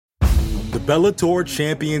Bellator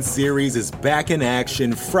Champion Series is back in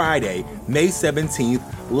action Friday, May 17th,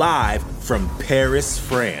 live from Paris,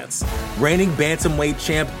 France. Reigning bantamweight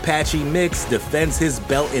champ Patchy Mix defends his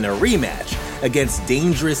belt in a rematch against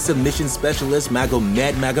dangerous submission specialist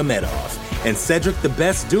Magomed Magomedov. And Cedric the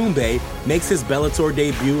Best Doumbé makes his Bellator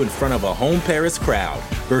debut in front of a home Paris crowd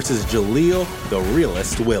versus Jaleel the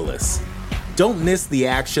Realist Willis. Don't miss the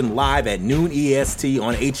action live at noon EST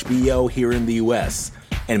on HBO here in the US.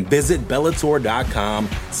 And visit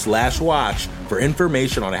Bellator.com/watch for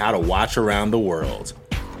information on how to watch around the world.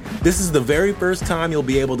 This is the very first time you'll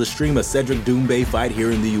be able to stream a Cedric Doumbé fight here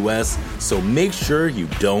in the US, so make sure you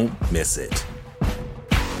don't miss it.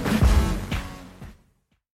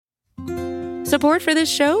 Support for this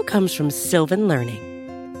show comes from Sylvan Learning.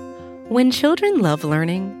 When children love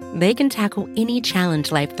learning, they can tackle any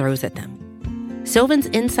challenge life throws at them. Sylvan's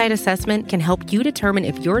Insight Assessment can help you determine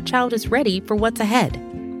if your child is ready for what's ahead.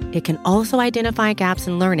 It can also identify gaps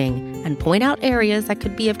in learning and point out areas that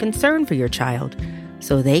could be of concern for your child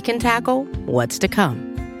so they can tackle what's to come.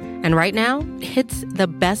 And right now, it's the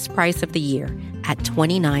best price of the year at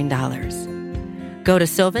 $29. Go to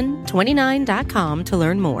sylvan29.com to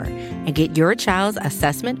learn more and get your child's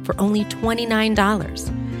assessment for only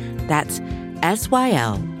 $29. That's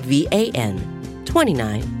SYLVAN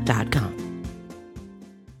 29.com.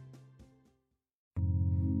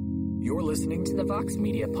 You're listening to the Vox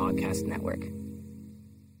Media Podcast Network.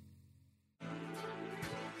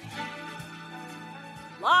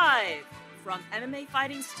 Live from MMA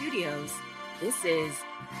Fighting Studios, this is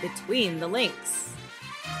Between the Links.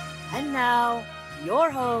 And now,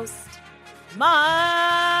 your host,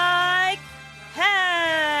 Mike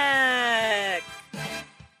Heck.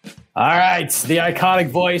 All right, the iconic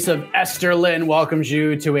voice of Esther Lynn welcomes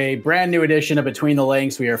you to a brand new edition of Between the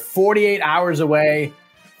Links. We are 48 hours away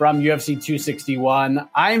from UFC 261.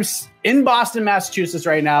 I'm in Boston, Massachusetts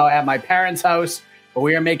right now at my parents' house, but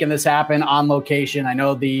we are making this happen on location. I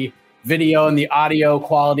know the video and the audio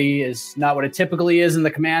quality is not what it typically is in the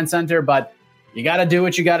command center, but you got to do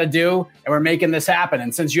what you got to do, and we're making this happen.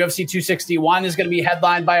 And since UFC 261 is going to be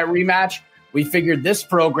headlined by a rematch, we figured this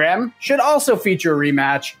program should also feature a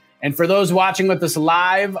rematch. And for those watching with us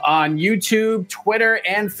live on YouTube, Twitter,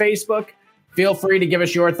 and Facebook, feel free to give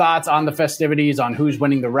us your thoughts on the festivities, on who's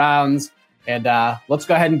winning the rounds. And let's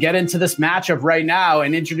go ahead and get into this matchup right now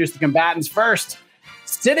and introduce the combatants first.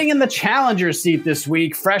 Sitting in the challenger seat this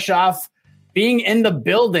week, fresh off being in the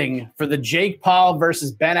building for the Jake Paul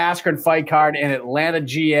versus Ben Askren fight card in Atlanta,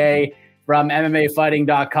 GA, from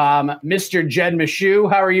MMAfighting.com, Mr. Jed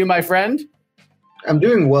Meshew. How are you, my friend? I'm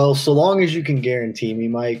doing well, so long as you can guarantee me,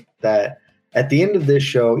 Mike, that at the end of this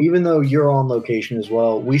show, even though you're on location as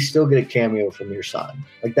well, we still get a cameo from your son.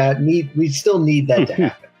 Like that, we still need that to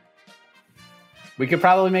happen. We could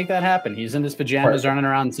probably make that happen. He's in his pajamas running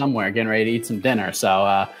around somewhere, getting ready to eat some dinner.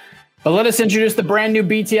 So, but let us introduce the brand new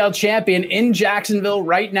BTL champion in Jacksonville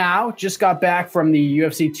right now. Just got back from the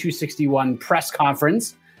UFC 261 press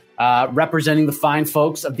conference, representing the fine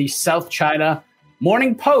folks of the South China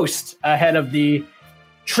Morning Post ahead of the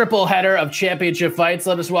triple header of championship fights.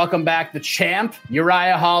 Let us welcome back the champ,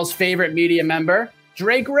 Uriah Hall's favorite media member,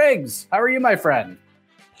 Drake Riggs. How are you, my friend?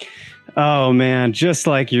 Oh man, just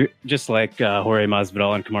like Jorge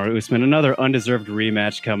Masvidal and Kamaru Usman, another undeserved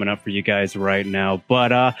rematch coming up for you guys right now.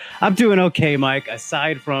 But I'm doing okay, Mike.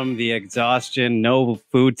 Aside from the exhaustion, no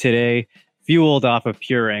food today, fueled off of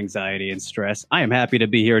pure anxiety and stress. I am happy to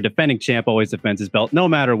be here. Defending champ always defends his belt, no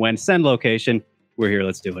matter when. Send location. We're here.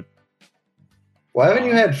 Let's do it. Why haven't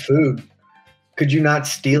you had food? Could you not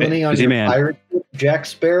steal any on your pirate ship, Jack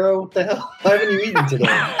Sparrow? What the hell? Why haven't you eaten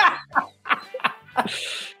today?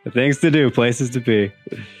 Things to do, places to be.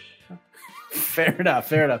 Fair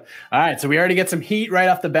enough. All right, so we already get some heat right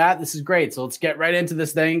off the bat. This is great. So let's get right into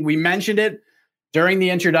this thing. We mentioned it during the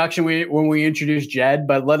introduction when we introduced Jed,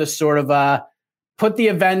 but let us sort of put the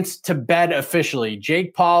event to bed officially.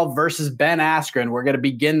 Jake Paul versus Ben Askren. We're going to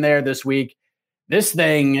begin there this week. This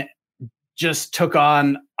thing just took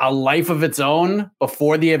on a life of its own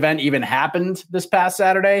before the event even happened this past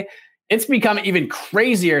Saturday. It's become even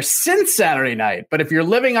crazier since Saturday night. But if you're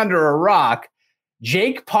living under a rock,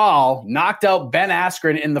 Jake Paul knocked out Ben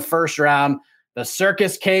Askren in the first round. The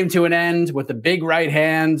circus came to an end with the big right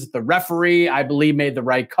hand. The referee, I believe, made the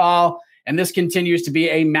right call. And this continues to be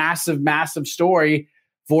a massive, massive story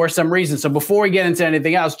for some reason. So before we get into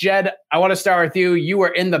anything else, Jed, I want to start with you. You were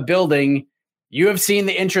in the building. You have seen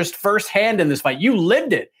the interest firsthand in this fight. You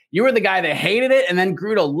lived it. You were the guy that hated it and then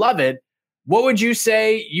grew to love it. What would you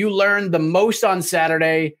say you learned the most on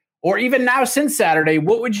Saturday, or even now since Saturday?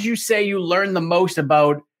 What would you say you learned the most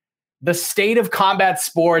about the state of combat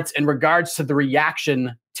sports in regards to the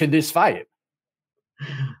reaction to this fight?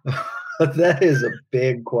 That is a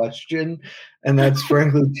big question, and that's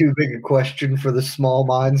frankly too big a question for the small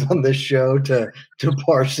minds on this show to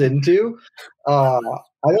parse into. I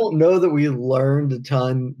don't know that we learned a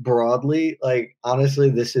ton broadly. Like,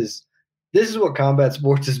 honestly, this is what combat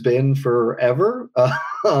sports has been forever.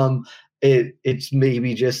 It's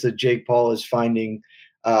maybe just that Jake Paul is finding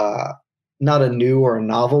not a new or a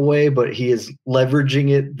novel way, but he is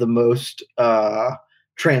leveraging it the most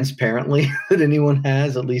transparently that anyone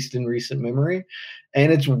has, at least in recent memory.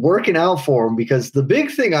 And it's working out for him, because the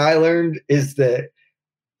big thing I learned is that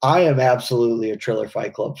I am absolutely a Triller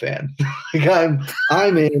Fight Club fan. Like,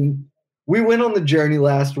 I'm in. We went on the journey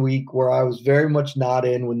last week where I was very much not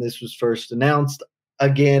in when this was first announced.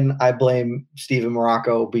 Again, I blame Steven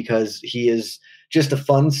Morocco because he is just a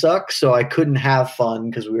fun suck. So I couldn't have fun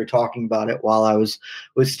because we were talking about it while I was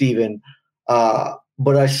with Steven.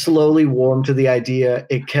 But I slowly warmed to the idea.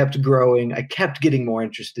 It kept growing. I kept getting more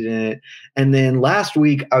interested in it. And then last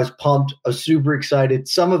week, I was pumped. I was super excited.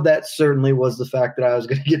 Some of that certainly was the fact that I was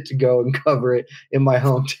going to get to go and cover it in my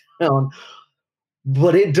hometown.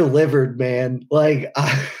 But it delivered, man. Like,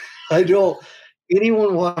 I don't –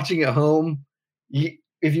 anyone watching at home,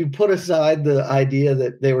 if you put aside the idea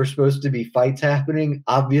that they were supposed to be fights happening,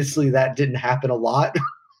 obviously that didn't happen a lot.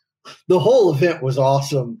 The whole event was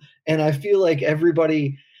awesome. And I feel like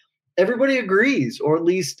everybody agrees, or at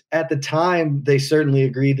least at the time they certainly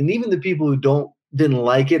agreed. And even the people who didn't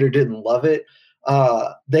like it or didn't love it,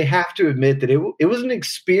 they have to admit that it was an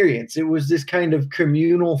experience. It was this kind of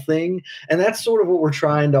communal thing. And that's sort of what we're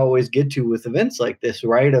trying to always get to with events like this,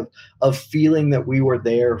 right? Of feeling that we were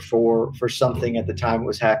there for something at the time it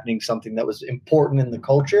was happening, something that was important in the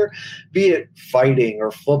culture, be it fighting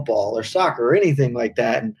or football or soccer or anything like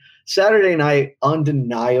that. And Saturday night,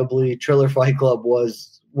 undeniably, Triller Fight Club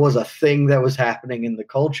was a thing that was happening in the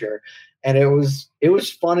culture. And it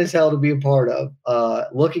was fun as hell to be a part of.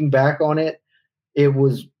 Looking back on it, it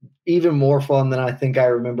was even more fun than I think I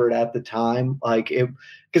remembered at the time.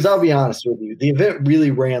 Because I'll be honest with you, the event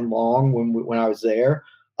really ran long when I was there,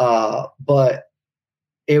 but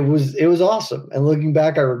it was awesome. And looking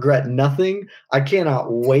back, I regret nothing. I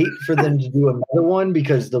cannot wait for them to do another one,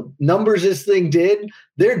 because the numbers this thing did,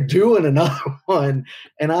 they're doing another one.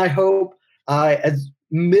 And I hope as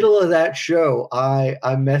middle of that show, I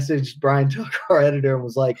messaged Brian Tucker, our editor, and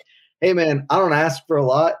was like, hey, man, I don't ask for a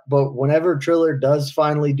lot, but whenever Triller does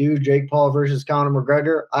finally do Jake Paul versus Conor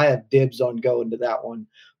McGregor, I have dibs on going to that one,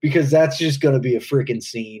 because that's just going to be a freaking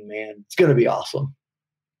scene, man. It's going to be awesome.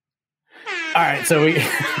 All right, so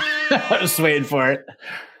I was waiting for it.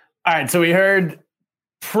 All right, so we heard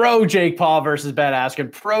pro Jake Paul versus Ben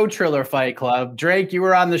Askren, pro Triller Fight Club. Drake, you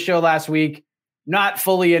were on the show last week, not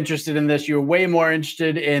fully interested in this. You were way more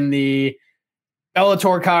interested in the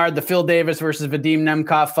Bellator card, the Phil Davis versus Vadim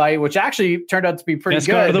Nemkov fight, which actually turned out to be pretty Best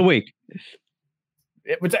good. Card of the week.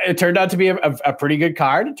 It turned out to be a pretty good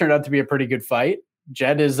card. It turned out to be a pretty good fight.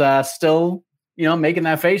 Jed is still, making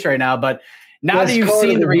that face right now. But now that you've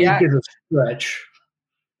seen the reaction,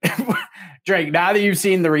 Drake, now that you've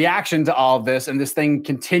seen the reaction to all of this, and this thing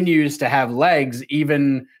continues to have legs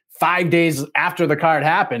even 5 days after the card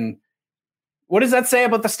happened, what does that say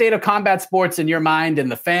about the state of combat sports in your mind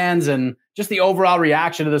and the fans and just the overall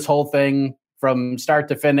reaction to this whole thing from start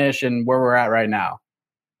to finish and where we're at right now?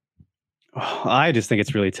 I just think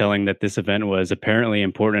it's really telling that this event was apparently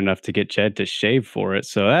important enough to get Jed to shave for it.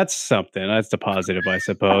 So that's something. That's the positive, I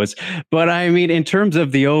suppose. But I mean, in terms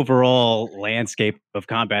of the overall landscape of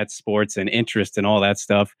combat sports and interest and all that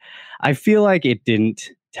stuff, I feel like it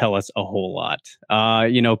didn't tell us a whole lot.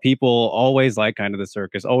 People always like kind of the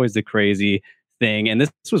circus, always the crazy thing. And this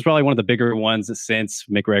was probably one of the bigger ones since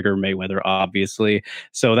McGregor Mayweather, obviously.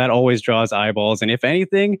 So that always draws eyeballs. And if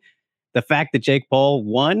anything, the fact that Jake Paul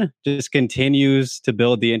won just continues to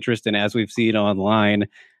build the interest. And as we've seen online,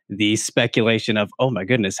 the speculation of, oh my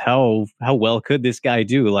goodness, how well could this guy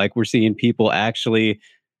do? Like, we're seeing people actually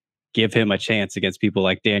give him a chance against people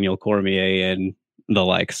like Daniel Cormier and the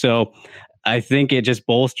like. So I think it just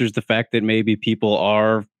bolsters the fact that maybe people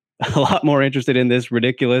are a lot more interested in this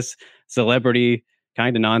ridiculous celebrity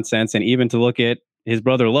kind of nonsense. And even to look at his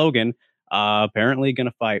brother Logan, apparently going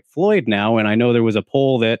to fight Floyd now. And I know there was a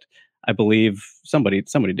poll that I believe somebody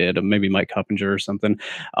did, maybe Mike Coppinger or something,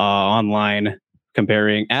 online,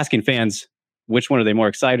 asking fans which one are they more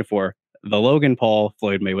excited for, the Logan Paul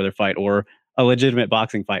Floyd Mayweather fight or a legitimate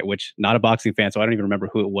boxing fight, which not a boxing fan, so I don't even remember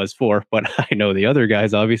who it was for, but I know the other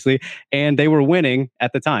guys, obviously, and they were winning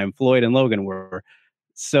at the time. Floyd and Logan were.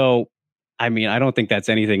 So I mean, I don't think that's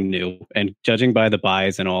anything new. And judging by the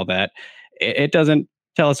buys and all that, it doesn't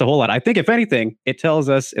tell us a whole lot. I think if anything, it tells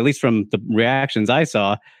us, at least from the reactions I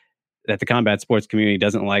saw, that the combat sports community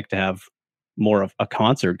doesn't like to have more of a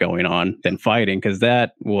concert going on than fighting, because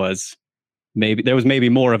there was maybe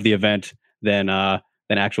more of the event than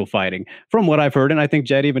actual fighting, from what I've heard. And I think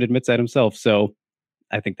Jed even admits that himself. So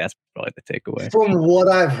I think that's probably the takeaway. From what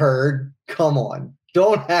I've heard, come on.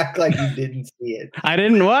 Don't act like you didn't see it. I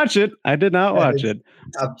didn't watch it. I did not watch it.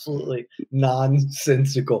 Absolutely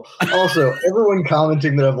nonsensical. Also, everyone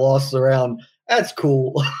commenting that I've lost the round, that's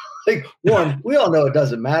cool. Like, one, we all know it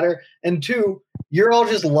doesn't matter. And two, you're all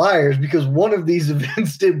just liars because one of these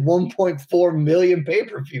events did 1.4 million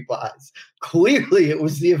pay-per-view buys. Clearly, it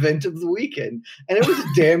was the event of the weekend. And it was a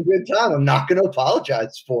damn good time. I'm not going to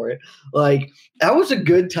apologize for it. Like, that was a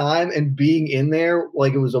good time. And being in there,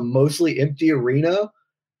 like, it was a mostly empty arena.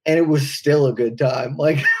 And it was still a good time.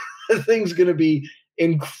 Like, the thing's going to be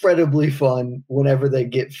incredibly fun whenever they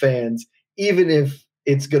get fans, even if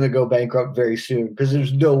it's going to go bankrupt very soon, because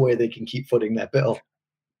there's no way they can keep footing that bill.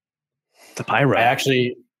 The pyro. I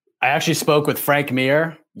actually spoke with Frank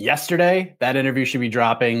Mir yesterday. That interview should be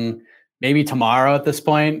dropping maybe tomorrow at this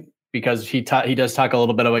point, because he does talk a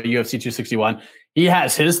little bit about UFC 261. He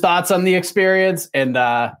has his thoughts on the experience, and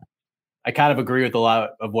I kind of agree with a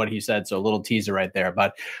lot of what he said. So a little teaser right there.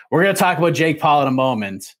 But we're going to talk about Jake Paul in a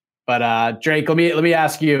moment. But Drake, let me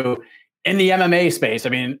ask you, in the MMA space, I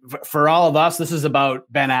mean, for all of us, this is about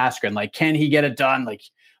Ben Askren. Like, can he get it done? Like,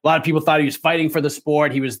 a lot of people thought he was fighting for the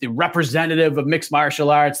sport. He was the representative of mixed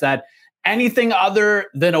martial arts. That anything other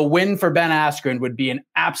than a win for Ben Askren would be an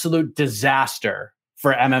absolute disaster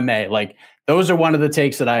for MMA. Like, those are one of the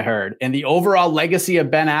takes that I heard. And the overall legacy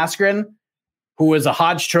of Ben Askren, who was a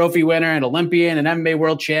Hodge Trophy winner, an Olympian, an MMA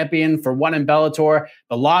world champion for one in Bellator,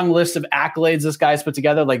 the long list of accolades this guy's put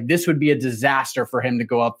together, like, this would be a disaster for him to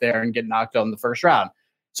go up there and get knocked out in the first round.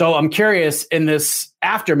 So I'm curious, in this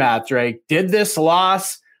aftermath, Drake, did this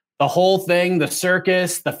loss, the whole thing, the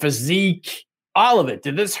circus, the physique, all of it,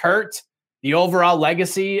 did this hurt the overall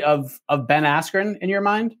legacy of Ben Askren in your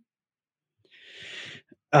mind?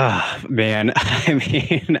 Man, I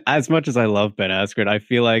mean, as much as I love Ben Askren, I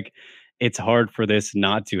feel like it's hard for this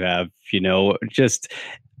not to have, just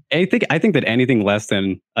I think that anything less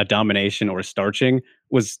than a domination or a starching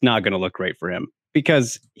was not going to look great for him,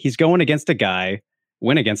 because he's going against a guy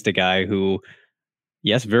who,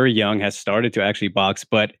 yes, very young, has started to actually box,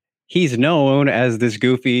 but he's known as this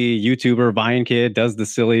goofy YouTuber, Vine kid, does the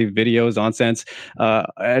silly videos,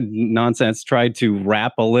 nonsense, tried to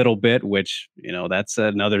rap a little bit, which, that's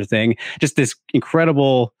another thing. Just this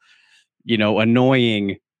incredible,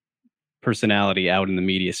 annoying personality out in the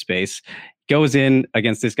media space, goes in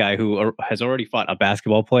against this guy who has already fought a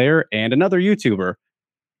basketball player and another YouTuber,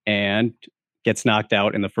 and gets knocked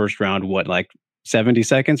out in the first round, 70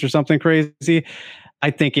 seconds or something crazy.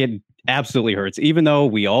 I think it absolutely hurts, even though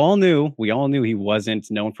we all knew he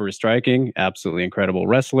wasn't known for his striking. Absolutely incredible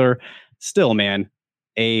wrestler. Still, man,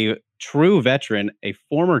 a true veteran, a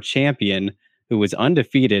former champion who was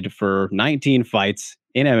undefeated for 19 fights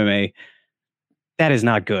in MMA. That is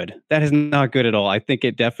not good. That is not good at all. I think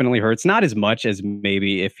it definitely hurts. Not as much as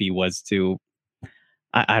maybe if he was to,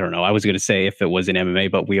 I don't know. I was going to say if it was in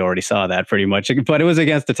MMA, but we already saw that pretty much. But it was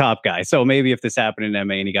against the top guy. So maybe if this happened in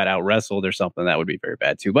MMA and he got out wrestled or something, that would be very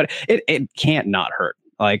bad too. But it can't not hurt.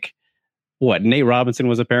 Like, what, Nate Robinson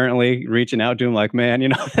was apparently reaching out to him like,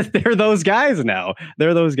 man, they're those guys now.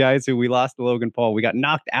 They're those guys who we lost to Logan Paul. We got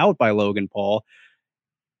knocked out by Logan Paul.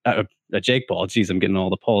 Jake Paul. Geez, I'm getting all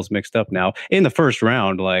the Pauls mixed up now. In the first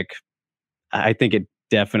round, I think it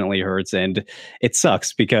definitely hurts, and it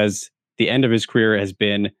sucks because the end of his career has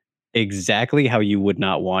been exactly how you would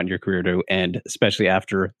not want your career to end, especially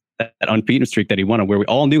after that unbeaten streak that he won, where we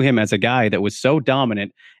all knew him as a guy that was so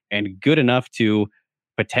dominant and good enough to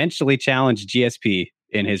potentially challenge GSP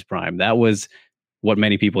in his prime. That was what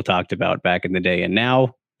many people talked about back in the day, and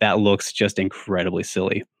now that looks just incredibly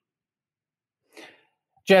silly.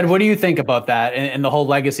 Jed, what do you think about that and the whole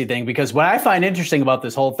legacy thing? Because what I find interesting about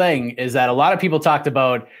this whole thing is that a lot of people talked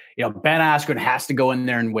about, Ben Askren has to go in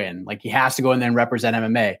there and win. Like, he has to go in there and represent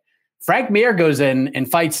MMA. Frank Mir goes in and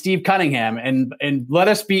fights Steve Cunningham. And let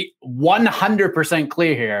us be 100%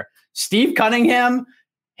 clear here. Steve Cunningham,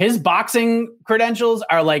 his boxing credentials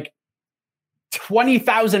are like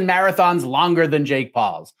 20,000 marathons longer than Jake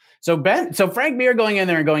Paul's. So Frank Mir going in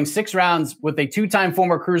there and going 6 rounds with a 2-time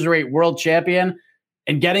former cruiserweight world champion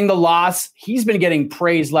and getting the loss, he's been getting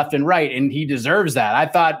praise left and right, and he deserves that. I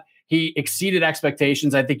thought he exceeded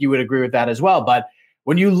expectations. I think you would agree with that as well. But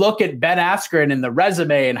when you look at Ben Askren and the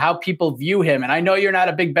resume and how people view him, and I know you're not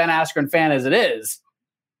a big Ben Askren fan as it is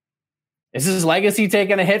his legacy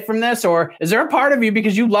taking a hit from this? Or is there a part of you,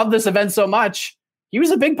 because you love this event so much, he was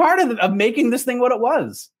a big part of making this thing what it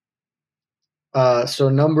was? So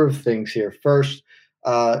a number of things here. First,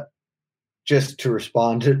 just to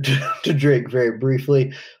respond to Drake very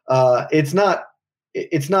briefly, it's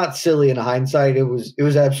not silly in hindsight. It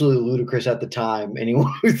was absolutely ludicrous at the time.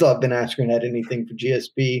 Anyone who thought Ben Askren had anything for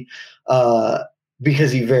GSP,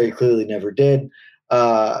 because he very clearly never did.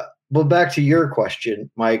 But back to your question,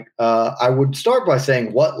 Mike, I would start by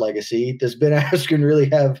saying, what legacy? Does Ben Askren really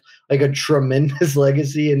have like a tremendous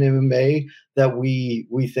legacy in MMA that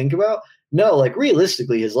we think about? No, like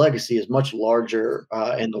realistically, his legacy is much larger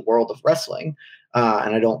in the world of wrestling.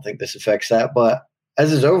 And I don't think this affects that. But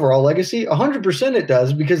as his overall legacy, 100% it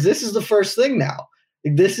does, because this is the first thing now.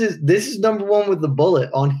 This is number one with the bullet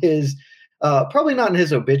on his, probably not in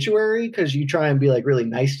his obituary, because you try and be like really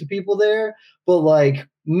nice to people there. But like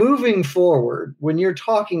moving forward, when you're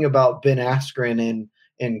talking about Ben Askren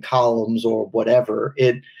in columns or whatever,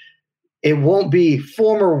 it won't be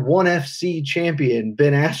former ONE FC champion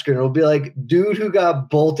Ben Askren. It'll be like dude who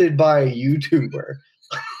got bolted by a YouTuber.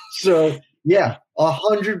 So yeah,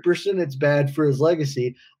 100% it's bad for his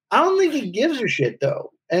legacy. I don't think he gives a shit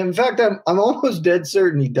though. And in fact, I'm almost dead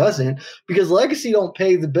certain he doesn't, because legacy don't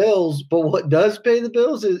pay the bills. But what does pay the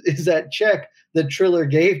bills is that check that Triller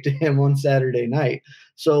gave to him on Saturday night.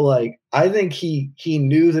 So like, I think he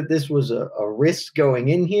knew that this was a risk going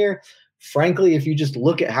in here. Frankly, if you just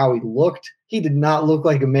look at how he looked, he did not look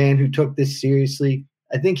like a man who took this seriously.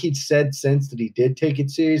 I think he'd said since that he did take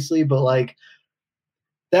it seriously, but like,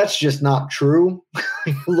 that's just not true.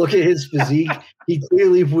 Look at his physique. He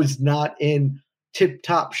clearly was not in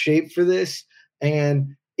tip-top shape for this.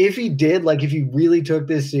 And if he did, like if he really took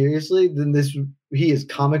this seriously, then he is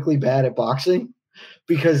comically bad at boxing,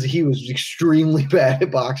 because he was extremely bad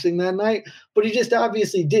at boxing that night. But he just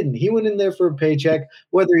obviously didn't. He went in there for a paycheck,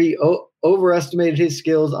 whether he overestimated his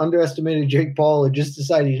skills, underestimated Jake Paul, or just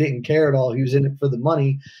decided he didn't care at all. He was in it for the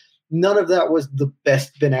money. None of that was the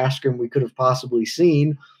best Ben Askren we could have possibly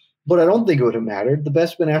seen, but I don't think it would have mattered. The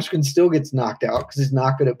best Ben Askren still gets knocked out because he's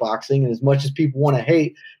not good at boxing. And as much as people want to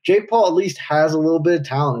hate, Jake Paul at least has a little bit of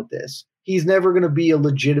talent at this. He's never going to be a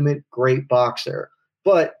legitimate great boxer,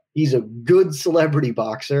 but he's a good celebrity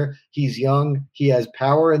boxer. He's young. He has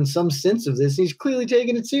power and some sense of this. He's clearly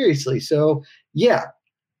taking it seriously. So yeah,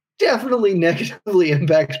 definitely negatively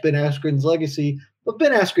impacts Ben Askren's legacy. But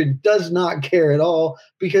Ben Askren does not care at all,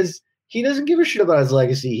 because he doesn't give a shit about his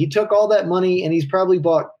legacy. He took all that money and he's probably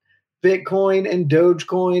bought Bitcoin and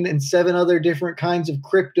Dogecoin and 7 other different kinds of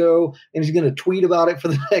crypto, and he's going to tweet about it for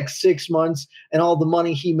the next 6 months and all the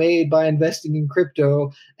money he made by investing in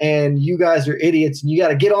crypto. And you guys are idiots and you got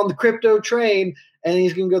to get on the crypto train, and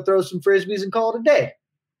he's going to go throw some frisbees and call it a day.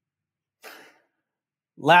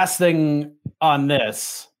 Last thing on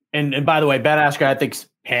this, and by the way, Ben Askren, I think, is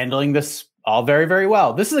handling this all very, very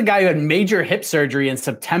well. This is a guy who had major hip surgery in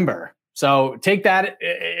September. So take that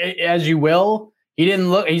as you will.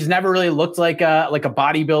 He's never really looked like a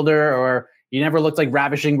bodybuilder, or he never looked like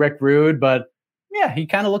ravishing Rick Rude, but yeah, he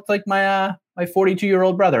kind of looked like my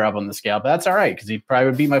 42-year-old brother up on the scale, but that's all right, because he probably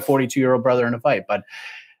would beat my 42-year-old brother in a fight. But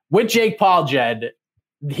with Jake Paul, Jed,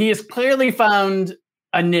 he has clearly found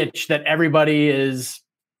a niche that everybody is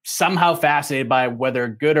somehow fascinated by, whether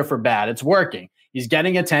good or for bad. It's working. He's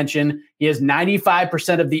getting attention. He has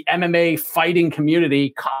 95% of the MMA fighting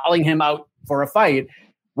community calling him out for a fight,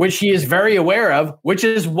 which he is very aware of, which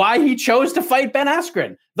is why he chose to fight Ben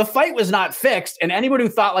Askren. The fight was not fixed, and anybody who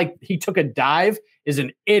thought like he took a dive is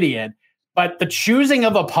an idiot. But the choosing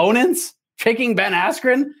of opponents, picking Ben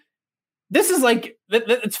Askren, this is like,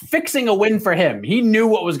 it's fixing a win for him. He knew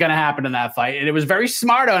what was going to happen in that fight, and it was very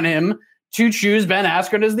smart on him to choose Ben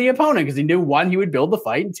Askren as the opponent, because he knew, 1, he would build the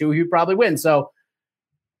fight, and 2, he would probably win. So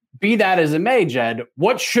be that as it may, Jed,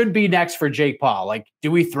 what should be next for Jake Paul? Like,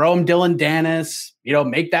 do we throw him Dylan Dennis,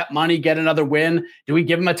 make that money, get another win? Do we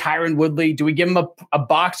give him a Tyron Woodley? Do we give him a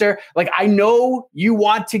boxer? Like, I know you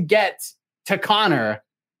want to get to Conor,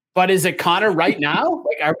 but is it Conor right now?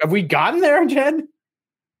 Like, have we gotten there, Jed?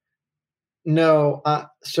 No.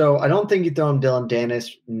 So I don't think you throw him Dylan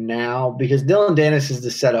Dennis now, because Dylan Dennis is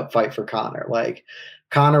the setup fight for Conor. Like,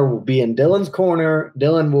 Conor will be in Dylan's corner.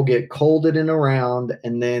 Dylan will get colded in a round,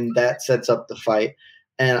 and then that sets up the fight.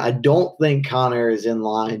 And I don't think Conor is in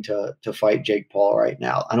line to fight Jake Paul right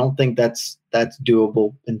now. I don't think that's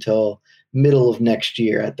doable until middle of next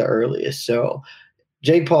year at the earliest. So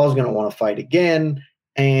Jake Paul is going to want to fight again,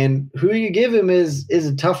 and who you give him is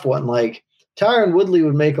a tough one. Like, Tyron Woodley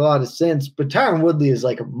would make a lot of sense, but Tyron Woodley is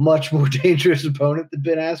like a much more dangerous opponent than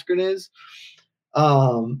Ben Askren is.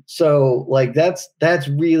 So like that's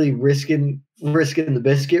really risking the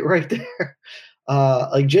biscuit right there.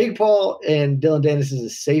 Like Jake Paul and Dylan Dennis is a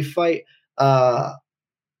safe fight.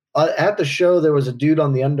 At the show, there was a dude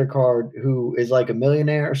on the undercard who is like a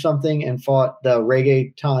millionaire or something and fought the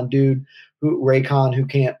reggaeton dude, Raycon, who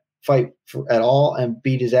can't fight at all, and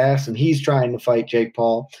beat his ass. And he's trying to fight Jake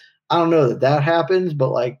Paul. I don't know that happens,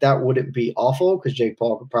 but like that wouldn't be awful because Jake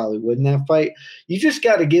Paul could probably win that fight. You just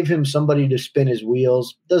got to give him somebody to spin his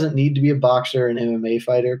wheels. Doesn't need to be a boxer, an MMA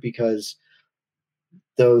fighter, because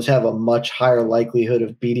those have a much higher likelihood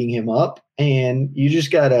of beating him up. And you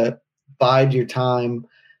just got to bide your time.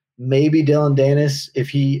 Maybe Dylan Dennis, if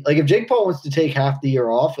Jake Paul wants to take half the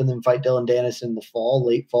year off and then fight Dylan Dennis in the fall,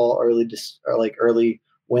 late fall, early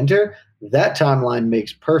winter, that timeline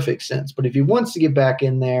makes perfect sense. But if he wants to get back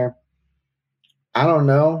in there, I don't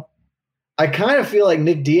know. I kind of feel like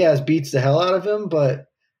Nick Diaz beats the hell out of him, but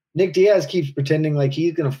Nick Diaz keeps pretending like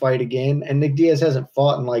he's going to fight again, and Nick Diaz hasn't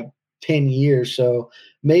fought in like 10 years, so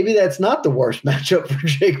maybe that's not the worst matchup for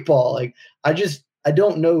Jake Paul. Like, I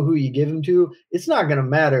don't know who you give him to. It's not going to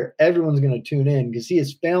matter. Everyone's going to tune in because he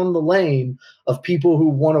has found the lane of people who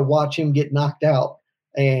want to watch him get knocked out,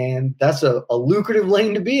 and that's a lucrative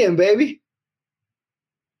lane to be in, baby.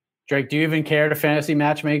 Drake, do you even care to fantasy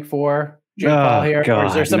matchmake for Jake Paul here? Or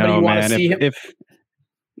is there somebody you want to see him?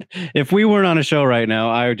 If we weren't on a show right now,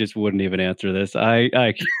 I just wouldn't even answer this.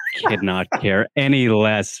 I could not care any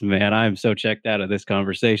less, man. I'm so checked out of this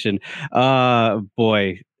conversation.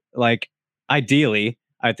 Boy, like ideally,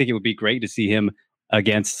 I think it would be great to see him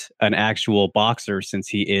against an actual boxer since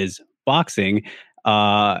he is boxing.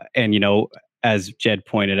 And, you know, as Jed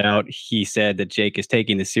pointed out, he said that Jake is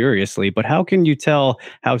taking this seriously, but how can you tell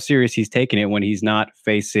how serious he's taking it when he's not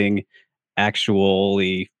facing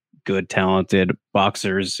actually good, talented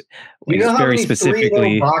boxers? You know how many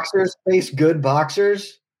 3-0 boxers face good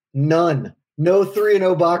boxers? None. No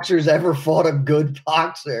 3-0 boxers ever fought a good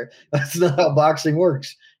boxer. That's not how boxing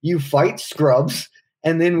works. You fight scrubs,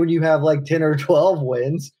 and then when you have like 10 or 12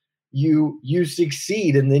 wins, you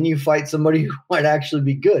succeed, and then you fight somebody who might actually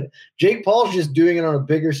be good. Jake Paul's just doing it on a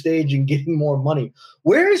bigger stage and getting more money.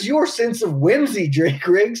 Where is your sense of whimsy, Drake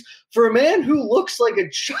Riggs? For a man who looks like a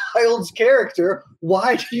child's character,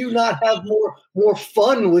 why do you not have more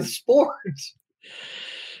fun with sports?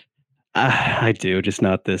 I do, just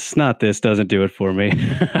not this. Not this doesn't do it for me.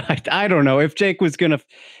 I don't know if Jake was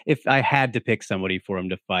if I had to pick somebody for him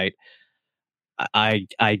to fight,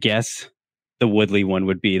 I guess the Woodley one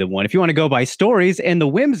would be the one. If you want to go by stories and the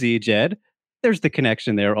whimsy, Jed, there's the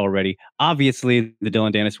connection there already. Obviously, the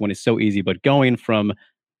Dylan Dennis one is so easy, but going from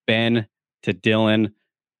Ben to Dylan,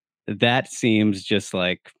 that seems just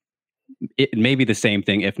like it may be the same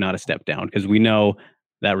thing, if not a step down, because we know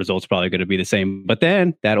that result's probably going to be the same. But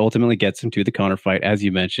then that ultimately gets him to the Conor fight, as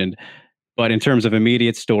you mentioned. But in terms of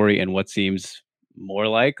immediate story and what seems more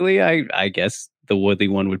likely, I guess the Woodley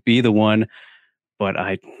one would be the one. But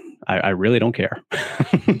I really don't care.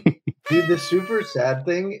 Dude, the super sad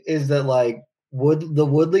thing is that like the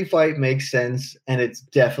Woodley fight makes sense, and it's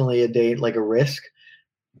definitely a risk.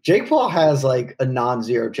 Jake Paul has like a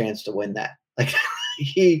non-zero chance to win that. Like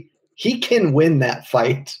he can win that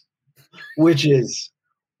fight, which is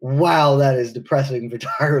wow, that is depressing for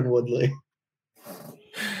Tyron Woodley.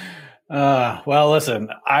 Well, listen,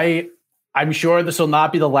 I'm sure this will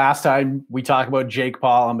not be the last time we talk about Jake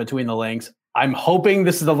Paul on Between the Links. I'm hoping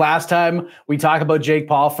this is the last time we talk about Jake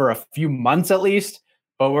Paul for a few months at least,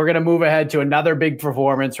 but we're going to move ahead to another big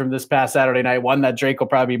performance from this past Saturday night, one that Drake will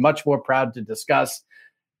probably be much more proud to discuss.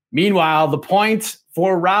 Meanwhile, the point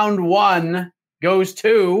for round one goes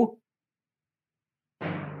to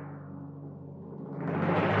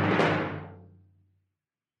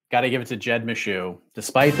got to give it to Jed Meshew,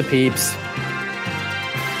 despite the peeps.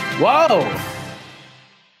 Whoa!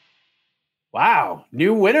 Wow,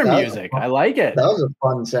 new winner music. I like it. That was a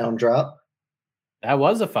fun sound drop. That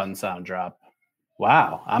was a fun sound drop.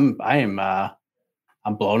 Wow, I'm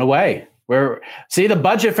blown away. The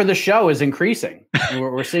budget for the show is increasing.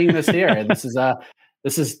 We're seeing this here, and this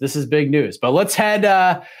is big news. But let's head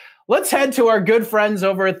to our good friends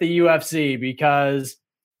over at the UFC because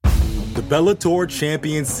the Bellator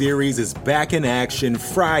Champion Series is back in action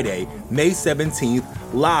Friday, May 17th,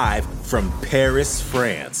 live from Paris,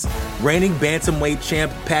 France. Reigning bantamweight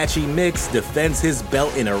champ Patchy Mix defends his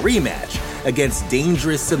belt in a rematch against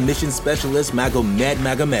dangerous submission specialist Magomed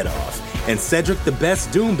Magomedov. And Cedric the Best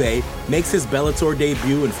Doumbé makes his Bellator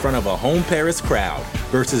debut in front of a home Paris crowd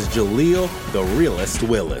versus Jaleel the Realist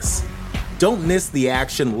Willis. Don't miss the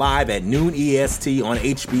action live at noon EST on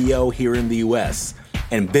HBO here in the US.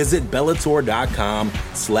 And visit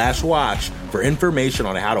Bellator.com/watch for information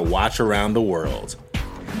on how to watch around the world.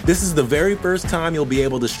 This is the very first time you'll be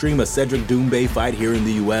able to stream a Cedric Doumbé fight here in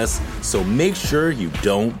the US, so make sure you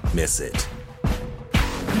don't miss it.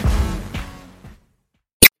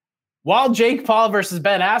 While Jake Paul versus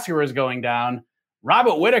Ben Askren was going down,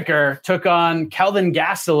 Robert Whittaker took on Kelvin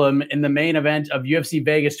Gastelum in the main event of UFC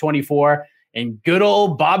Vegas 24, and good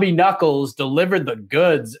old Bobby Knuckles delivered the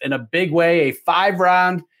goods in a big way, a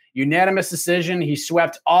 5-round unanimous decision. He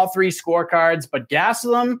swept all 3 scorecards, but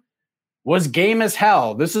Gastelum was game as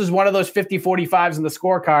hell. This is one of those 50-45s in the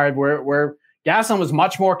scorecard where Gastelum was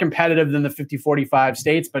much more competitive than the 50-45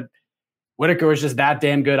 states, but Whittaker was just that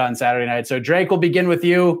damn good on Saturday night. So Drake, we'll begin with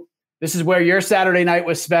you. This is where your Saturday night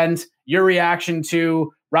was spent. Your reaction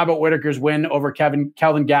to Robert Whittaker's win over Kelvin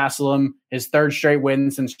Gastelum, his 3rd straight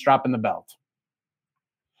win since dropping the belt.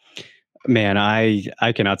 Man, I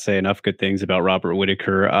cannot say enough good things about Robert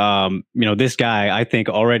Whittaker. This guy, I think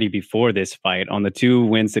already before this fight, on the 2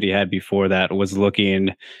 wins that he had before that, was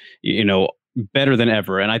looking, better than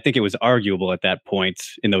ever. And I think it was arguable at that point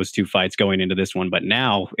in those 2 fights going into this one. But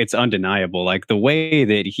now it's undeniable. Like, the way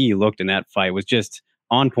that he looked in that fight was just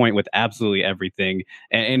on point with absolutely everything.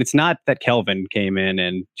 And it's not that Kelvin came in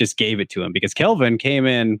and just gave it to him, because Kelvin came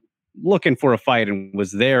in looking for a fight and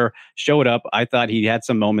was there, showed up. I thought he had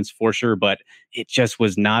some moments for sure, but it just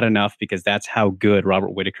was not enough, because that's how good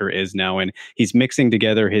Robert Whittaker is now. And he's mixing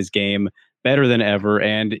together his game better than ever.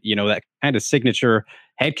 And, that kind of signature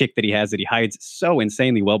head kick that he has, that he hides so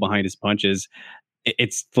insanely well behind his punches,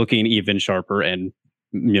 it's looking even sharper and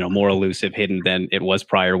more elusive hidden than it was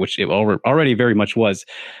prior, which it already very much was.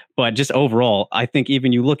 But just overall, I think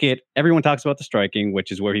even you look at, everyone talks about the striking,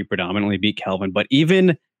 which is where he predominantly beat Kelvin, but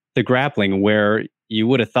even the grappling, where you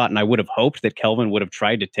would have thought, and I would have hoped, that Kelvin would have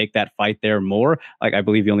tried to take that fight there more. Like, I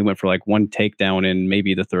believe he only went for like 1 takedown in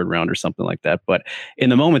maybe the 3rd round or something like that. But in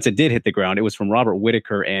the moments it did hit the ground, it was from Robert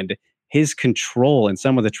Whittaker, and his control and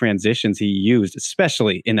some of the transitions he used,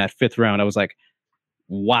 especially in that 5th round. I was like,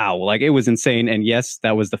 wow, like, it was insane. And yes,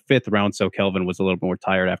 that was the 5th round, so Kelvin was a little more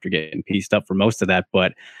tired after getting pieced up for most of that.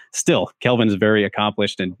 But still, Kelvin is a very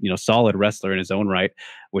accomplished and solid wrestler in his own right,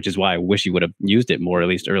 which is why I wish he would have used it more, at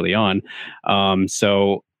least early on.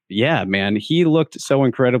 So yeah, man, he looked so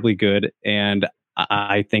incredibly good, and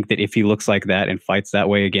I think that if he looks like that and fights that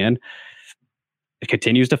way again,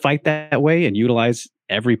 continues to fight that way and utilize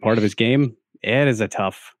every part of his game, it is a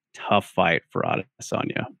tough fight for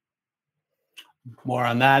Adesanya. More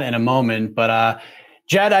on that in a moment. But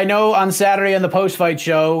Jed, I know on Saturday on the post-fight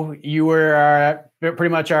show, you were pretty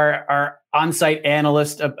much our on-site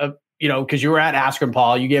analyst of because you were at Askren,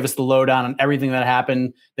 Paul. You gave us the lowdown on everything that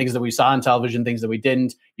happened, things that we saw on television, things that we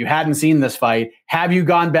didn't. You hadn't seen this fight. Have you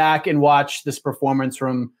gone back and watched this performance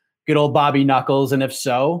from good old Bobby Knuckles? And if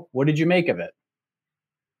so, what did you make of it?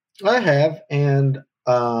 I have, and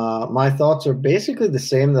my thoughts are basically the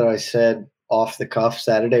same that I said off the cuff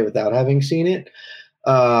Saturday without having seen it.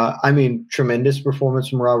 Tremendous performance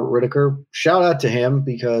from Robert Whittaker. Shout out to him,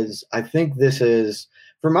 because I think this is,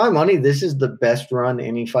 for my money, this is the best run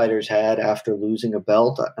any fighter's had after losing a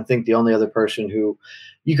belt. I think the only other person who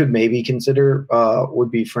you could maybe consider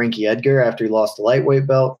would be Frankie Edgar, after he lost the lightweight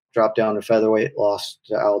belt, dropped down to featherweight, lost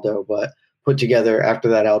to Aldo, but put together, after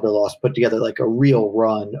that Aldo loss, put together like a real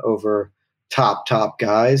run over top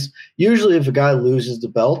guys. Usually if a guy loses the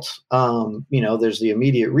belt, there's the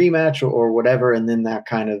immediate rematch or whatever, and then that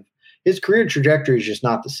kind of, his career trajectory is just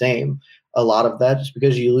not the same. A lot of that just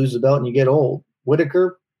because you lose the belt and you get old.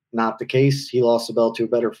 Whittaker, not the case. He lost the belt to a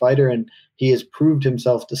better fighter, and he has proved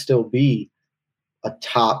himself to still be a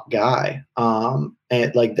top guy.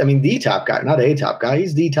 The top guy, not a top guy.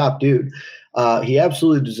 He's the top dude. He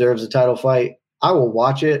absolutely deserves a title fight. I will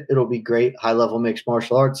watch it. It'll be great. High-level mixed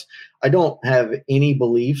martial arts. I don't have any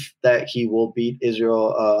belief that he will beat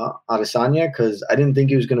Israel Adesanya, because I didn't think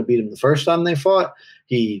he was going to beat him the first time they fought.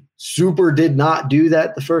 He super did not do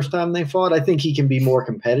that the first time they fought. I think he can be more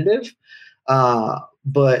competitive,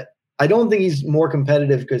 but I don't think he's more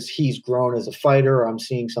competitive because he's grown as a fighter, or I'm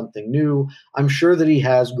seeing something new. I'm sure that he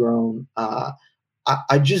has grown.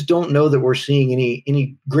 I just don't know that we're seeing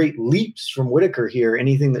any great leaps from Whittaker here,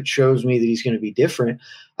 anything that shows me that he's going to be different.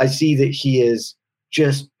 I see that he is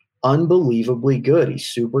just unbelievably good. He's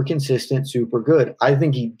super consistent, super good. I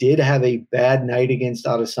think he did have a bad night against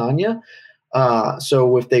Adesanya.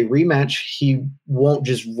 So if they rematch, he won't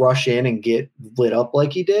just rush in and get lit up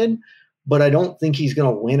like he did. But I don't think he's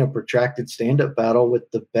going to win a protracted stand-up battle with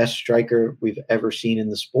the best striker we've ever seen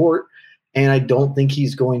in the sport. And I don't think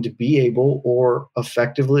he's going to be able or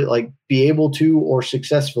effectively, be able to or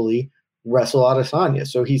successfully wrestle Adesanya.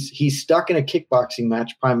 So he's stuck in a kickboxing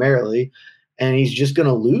match primarily, and he's just going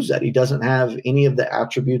to lose that. He doesn't have any of the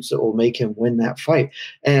attributes that will make him win that fight.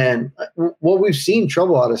 And what we've seen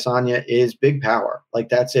trouble Adesanya is big power.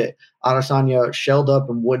 That's it. Adesanya shelled up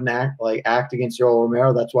and wouldn't act against Yoel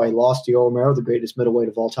Romero. That's why he lost to Yoel Romero, the greatest middleweight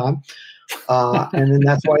of all time. And then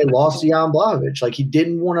that's why he lost to Jan Blachowicz. He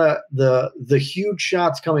didn't want the huge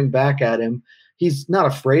shots coming back at him. He's not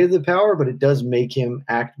afraid of the power, but it does make him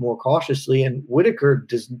act more cautiously. And Whittaker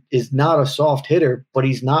is not a soft hitter, but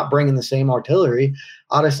he's not bringing the same artillery.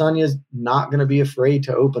 Adesanya is not going to be afraid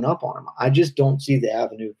to open up on him. I just don't see the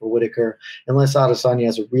avenue for Whittaker unless Adesanya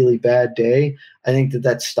has a really bad day. I think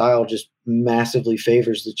that style just massively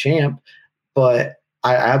favors the champ. But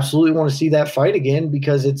I absolutely want to see that fight again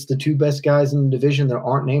because it's the two best guys in the division that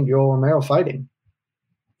aren't named Yoel Romero fighting.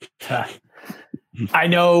 I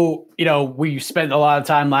know, we spent a lot of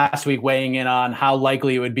time last week weighing in on how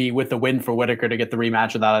likely it would be with the win for Whittaker to get the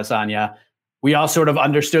rematch with Adesanya. We all sort of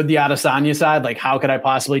understood the Adesanya side, how could I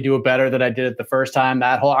possibly do it better than I did it the first time,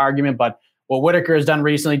 that whole argument. But what Whittaker has done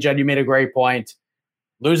recently, Jed, you made a great point.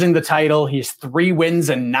 Losing the title, he's 3 wins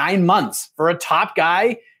in 9 months. For a top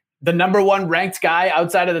guy, the number 1 ranked guy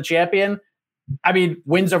outside of the champion,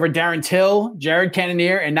 wins over Darren Till, Jared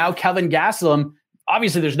Cannonier, and now Kelvin Gastelum.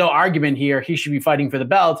 Obviously, there's no argument here. He should be fighting for the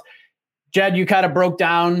belt. Jed, you kind of broke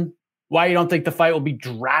down why you don't think the fight will be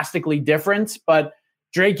drastically different. But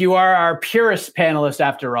Drake, you are our purist panelist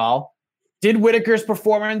after all. Did Whittaker's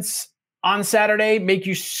performance on Saturday make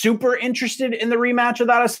you super interested in the rematch with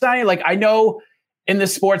Adesanya? I know in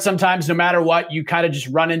this sport sometimes, no matter what, you kind of just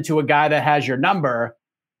run into a guy that has your number.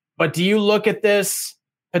 But do you look at this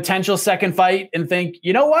potential second fight and think,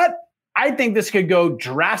 you know what? I think this could go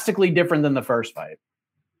drastically different than the first fight.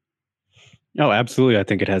 Oh, absolutely. I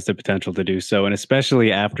think it has the potential to do so. And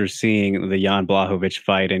especially after seeing the Jan Blachowicz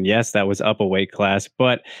fight. And yes, that was up a weight class.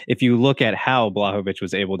 But if you look at how Blachowicz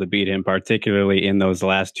was able to beat him, particularly in those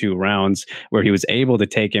last 2 rounds where he was able to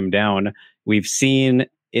take him down, we've seen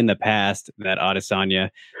in the past that Adesanya,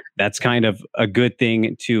 that's kind of a good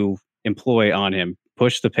thing to employ on him.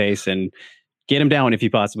 Push the pace and get him down if you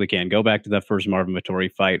possibly can. Go back to that first Marvin Vettori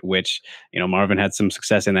fight, which, Marvin had some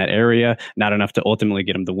success in that area, not enough to ultimately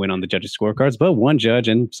get him the win on the judges' scorecards, but one judge,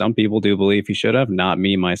 and some people do believe he should have, not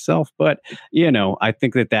me myself. But, I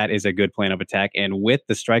think that is a good plan of attack. And with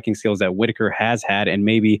the striking skills that Whittaker has had and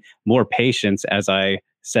maybe more patience, as I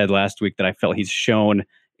said last week, that I felt he's shown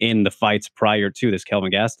in the fights prior to this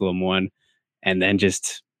Kelvin Gastelum one, and then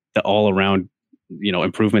just the all-around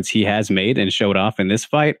improvements he has made and showed off in this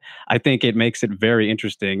fight, I think it makes it very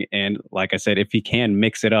interesting. And like I said, if he can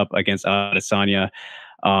mix it up against Adesanya,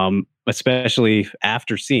 especially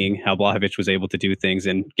after seeing how Blachowicz was able to do things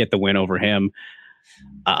and get the win over him,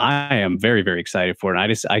 I am very, very excited for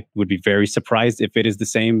it. I would be very surprised if it is the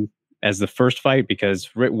same as the first fight, because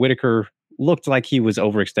Whittaker looked like he was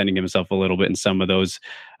overextending himself a little bit in some of those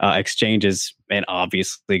exchanges and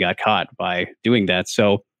obviously got caught by doing that.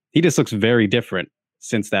 So he just looks very different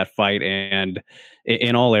since that fight and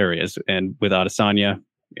in all areas. And with Adesanya,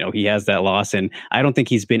 he has that loss, and I don't think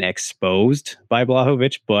he's been exposed by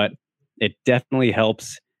Blachowicz, but it definitely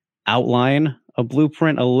helps outline a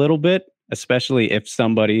blueprint a little bit, especially if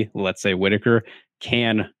somebody, let's say Whittaker,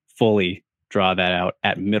 can fully draw that out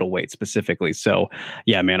at middleweight specifically. So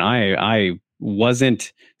yeah, man, I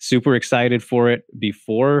wasn't super excited for it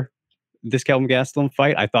before this Kelvin Gastelum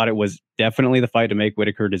fight. I thought it was definitely the fight to make.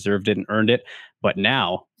 Whittaker deserved it and earned it. But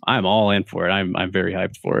now I'm all in for it. I'm very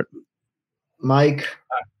hyped for it. Mike,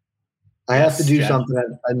 I have to do something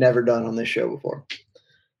I've never done on this show before.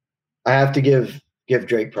 I have to give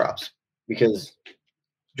Drake props because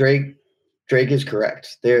Drake is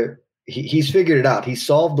correct. He's figured it out. He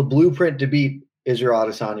solved the blueprint to beat Israel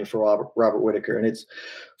Adesanya for Robert Whittaker. And it's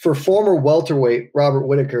for former welterweight Robert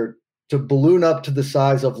Whittaker to balloon up to the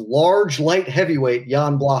size of large light heavyweight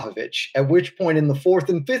Jan Blachowicz, at which point in the 4th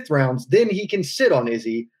and 5th rounds, then he can sit on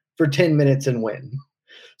Izzy for 10 minutes and win.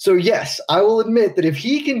 So yes, I will admit that if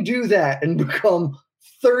he can do that and become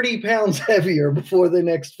 30 pounds heavier before the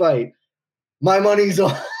next fight, my money's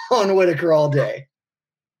on Whittaker all day.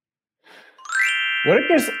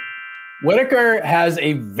 Whittaker has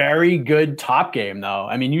a very good top game, though.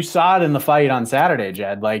 I mean, you saw it in the fight on Saturday,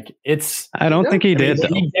 Jed. I don't think he did, though.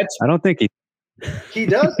 I don't think he. He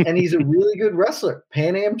does, and he's a really good wrestler.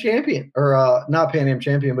 Pan Am champion, or not Pan Am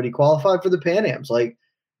champion, but he qualified for the Pan Ams,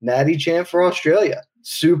 natty champ for Australia.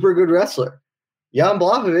 Super good wrestler. Jan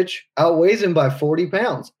Blachowicz outweighs him by 40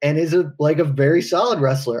 pounds and is a very solid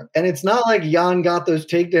wrestler. And it's not like Jan got those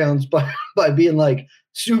takedowns by being like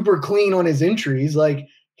super clean on his entries. Like,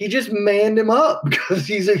 he just manned him up because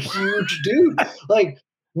he's a huge dude. Like,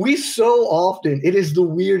 we so often, it is the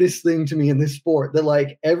weirdest thing to me in this sport that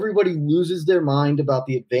like everybody loses their mind about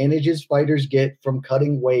the advantages fighters get from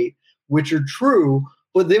cutting weight, which are true.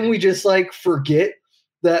 But then we just like forget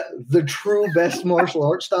that the true best martial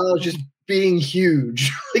art style is just being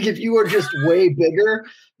huge. Like, if you are just way bigger,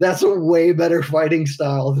 that's a way better fighting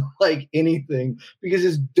style than like anything. Because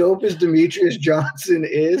as dope as Demetrius Johnson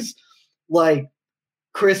is, like,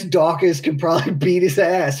 Chris Dawkins can probably beat his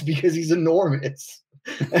ass because he's enormous.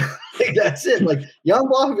 Like, that's it. Like, Jan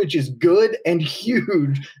Blachowicz is good and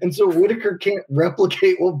huge, and so Whittaker can't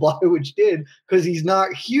replicate what Blachowicz did because he's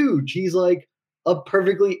not huge. He's like a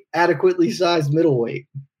perfectly adequately sized middleweight.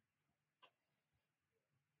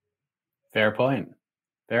 Fair point.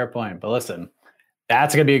 But listen,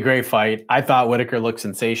 that's going to be a great fight. I thought Whittaker looked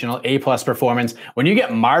sensational. A+ performance. When you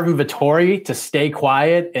get Marvin Vettori to stay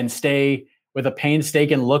quiet and stay with a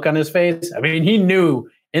painstaking look on his face, I mean, he knew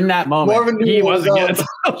in that moment he wasn't getting.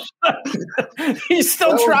 He's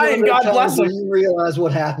still trying. God bless him. You realize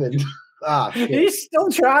what happened. He's still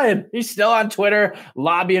trying. He's still on Twitter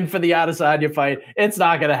lobbying for the Adesanya fight. It's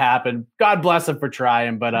not going to happen. God bless him for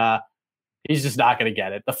trying, but he's just not going to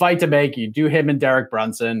get it. The fight to make, you do him and Derek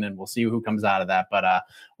Brunson, and we'll see who comes out of that. But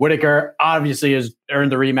Whittaker obviously has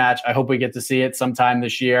earned the rematch. I hope we get to see it sometime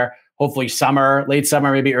this year. Hopefully late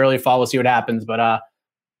summer, maybe early fall. We'll see what happens. But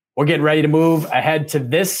we're getting ready to move ahead to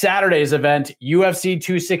this Saturday's event, UFC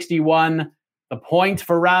 261. The point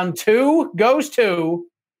for round 2 goes to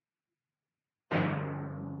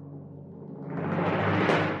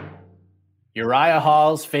Uriah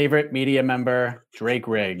Hall's favorite media member, Drake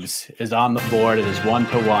Riggs, is on the board. It is 1-1.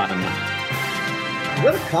 Is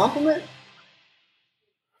that a compliment?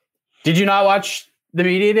 Did you not watch the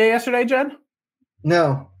media day yesterday, Jen?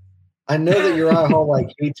 No. I know that Uriah Hall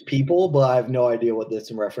hates people, but I have no idea what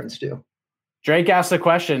this in reference to. Drake asked the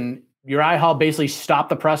question. Uriah Hall basically stopped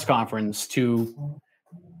the press conference to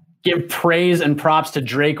give praise and props to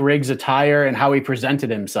Drake Riggs' attire and how he presented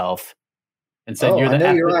himself. And said, I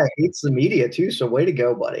know Uriah hates the media too, so way to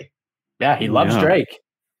go, buddy. Yeah, he loves Drake.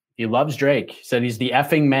 He loves Drake. He said he's the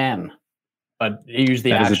effing man. But he used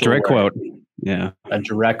the actual is a direct word. quote. Yeah. A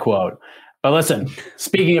direct quote. But listen,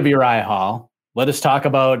 speaking of Uriah Hall, let us talk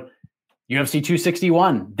about UFC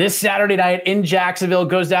 261. This Saturday night in Jacksonville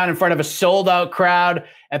goes down in front of a sold-out crowd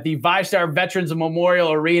at the VyStar Veterans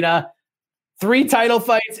Memorial Arena. 3 title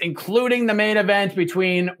fights, including the main event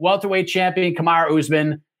between welterweight champion Kamaru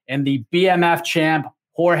Usman and the BMF champ,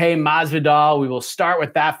 Jorge Masvidal. We will start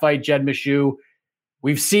with that fight, Jed Meshew.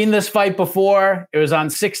 We've seen this fight before. It was on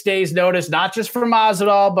 6 days' notice, not just for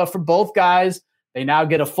Masvidal, but for both guys. They now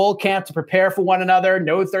get a full camp to prepare for one another.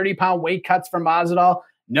 No 30-pound weight cuts for Masvidal.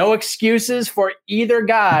 No excuses for either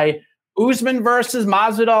guy. Usman versus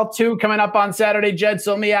Masvidal 2 coming up on Saturday, Jed.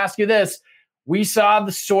 So let me ask you this. We saw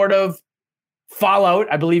the sort of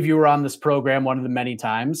fallout. I believe you were on this program one of the many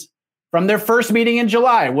times. From their first meeting in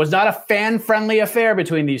July. It was not a fan-friendly affair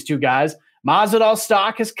between these two guys. Masvidal's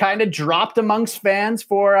stock has kind of dropped amongst fans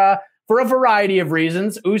for a variety of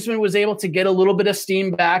reasons. Usman was able to get a little bit of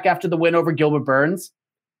steam back after the win over Gilbert Burns.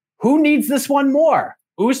 Who needs this one more,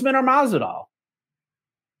 Usman or Masvidal?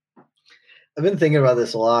 I've been thinking about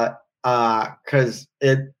this a lot because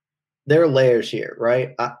there are layers here,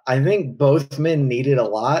 right? I think both men need it a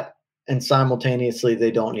lot, and simultaneously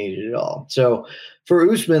they don't need it at all. So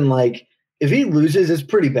for Usman, like, if he loses, it's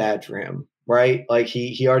pretty bad for him, right? Like,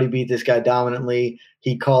 he already beat this guy dominantly.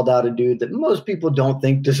 He called out a dude that most people don't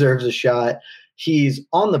think deserves a shot. He's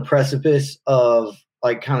on the precipice of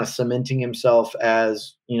like kind of cementing himself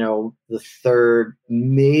as, the third,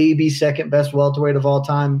 maybe second best welterweight of all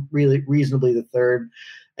time, really reasonably the third,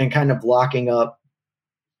 and kind of locking up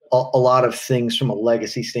a lot of things from a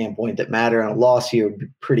legacy standpoint that matter. And a loss here would be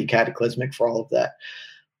pretty cataclysmic for all of that.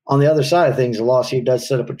 On the other side of things, a loss here does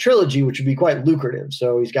set up a trilogy, which would be quite lucrative.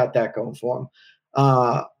 So he's got that going for him.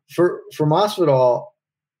 For Masvidal,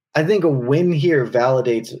 I think a win here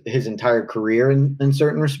validates his entire career in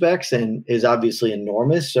certain respects and is obviously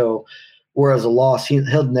enormous. So whereas a loss,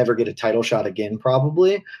 he'll never get a title shot again,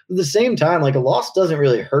 probably. At the same time, like, a loss doesn't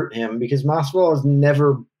really hurt him because Masvidal has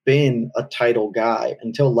never been a title guy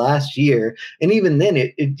until last year. And even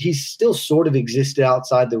then, he still sort of existed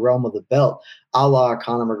outside the realm of the belt, a la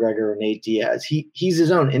Conor McGregor or Nate Diaz. He's his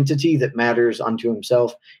own entity that matters unto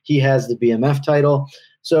himself. He has the BMF title.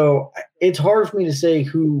 So it's hard for me to say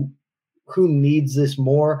who who needs this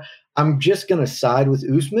more, I'm just going to side with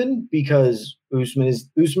Usman because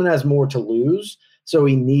Usman has more to lose, so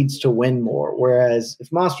he needs to win more. Whereas if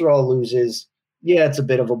Masvidal loses, yeah, it's a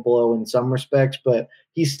bit of a blow in some respects, but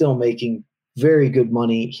he's still making very good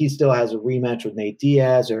money. He still has a rematch with Nate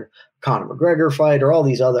Diaz or Conor McGregor fight or all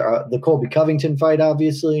these other the Colby Covington fight,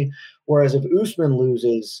 obviously. Whereas if Usman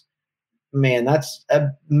loses, man, that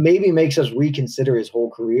maybe makes us reconsider his whole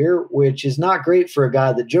career, which is not great for a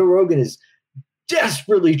guy that Joe Rogan is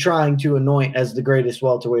desperately trying to anoint as the greatest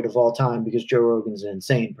welterweight of all time because Joe Rogan's an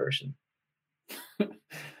insane person.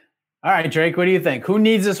 All right, Drake, what do you think? Who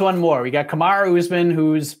needs this one more? We got Kamaru Usman,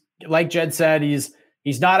 who's, like Jed said, he's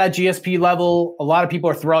not at GSP level. A lot of people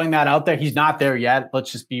are throwing that out there. He's not there yet.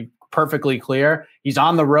 Let's just be perfectly clear. He's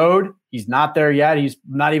on the road. He's not there yet. He's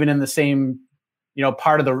not even in the same,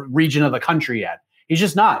 part of the region of the country yet. He's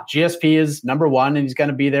just not. GSP is number one, and he's going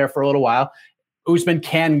to be there for a little while. Usman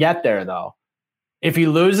can get there, though. If he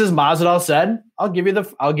loses, Masvidal said, I'll give you the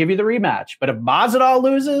rematch. But if Masvidal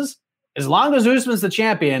loses, as long as Usman's the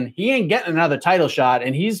champion, he ain't getting another title shot.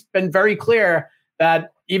 And he's been very clear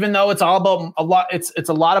that even though it's all about it's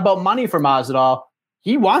a lot about money for Masvidal,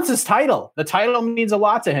 he wants his title. The title means a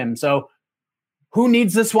lot to him. So who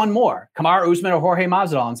needs this one more? Kamaru Usman or Jorge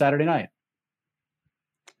Masvidal on Saturday night?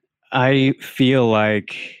 I feel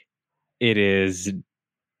like it is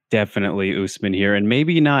definitely Usman here, and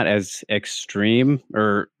maybe not as extreme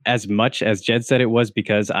or as much as Jed said it was,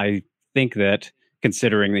 because I think that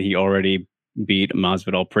considering that he already beat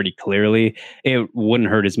Masvidal pretty clearly, it wouldn't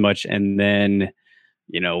hurt as much. And then,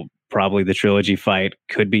 probably the trilogy fight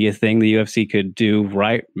could be a thing the UFC could do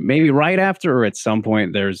maybe right after or at some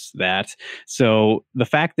point. There's that. So the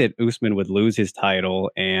fact that Usman would lose his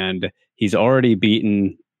title and he's already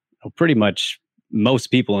beaten pretty much most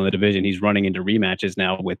people in the division, he's running into rematches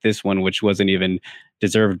now with this one, which wasn't even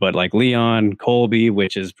deserved, but like Leon, Colby,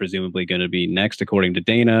 which is presumably going to be next, according to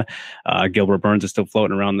Dana. Gilbert Burns is still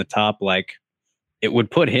floating around the top. Like, it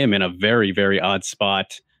would put him in a very, very odd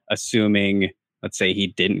spot, assuming, let's say, he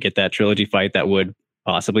didn't get that trilogy fight that would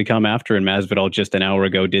possibly come after. And Masvidal just an hour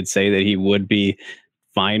ago did say that he would be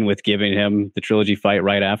fine with giving him the trilogy fight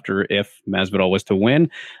right after if Masvidal was to win.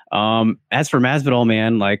 As for Masvidal,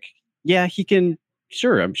 man, like, yeah, he can.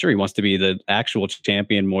 Sure, I'm sure he wants to be the actual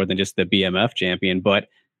champion more than just the BMF champion, but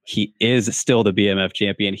he is still the BMF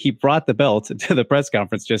champion. He brought the belt to the press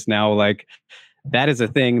conference just now. Like, that is a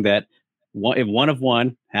thing that if one of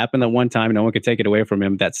one happened at one time, no one could take it away from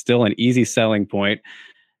him. That's still an easy selling point,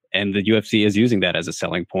 and the UFC is using that as a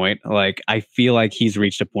selling point. Like, I feel like he's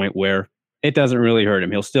reached a point where it doesn't really hurt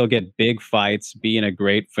him. He'll still get big fights, be in a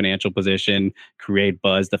great financial position, create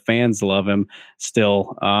buzz. The fans love him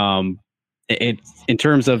still. In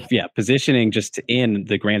terms of positioning, just in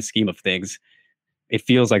the grand scheme of things, it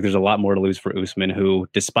feels like there's a lot more to lose for Usman, who,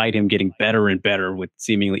 despite him getting better and better with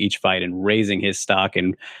seemingly each fight and raising his stock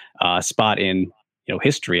and spot in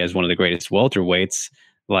history as one of the greatest welterweights,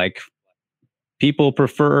 like, people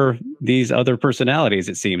prefer these other personalities,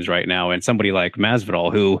 it seems, right now. And somebody like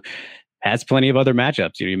Masvidal, who has plenty of other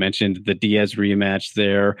matchups. You mentioned the Diaz rematch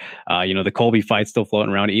there. The Colby fight still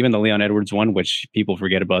floating around. Even the Leon Edwards one, which people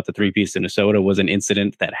forget about, the three-piece in Minnesota, was an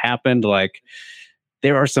incident that happened. Like,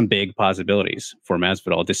 there are some big possibilities for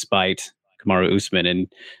Masvidal, despite Kamaru Usman and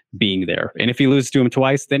being there. And if he loses to him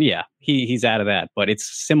twice, then he's out of that. But it's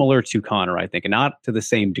similar to Conor, I think, and not to the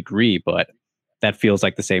same degree, but that feels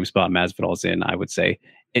like the same spot Masvidal's in, I would say.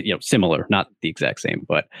 Similar, not the exact same,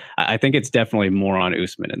 but I think it's definitely more on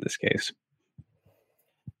Usman in this case.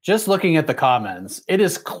 Just looking at the comments, it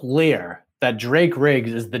is clear that Drake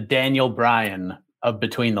Riggs is the Daniel Bryan of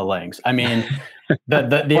Between the Links. I mean,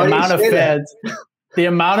 the amount of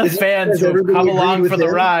fans who have come along for the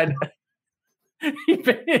ride.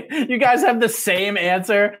 You guys have the same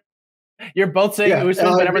answer. You're both saying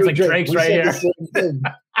Usman, but everyone's like, Drake's right here.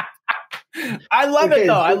 I love it,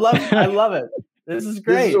 though. I love it. This is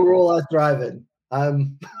great. This is a role I thrive in.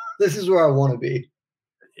 This is where I want to be.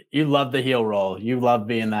 You love the heel role. You love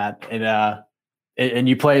being that, and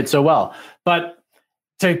you play it so well. But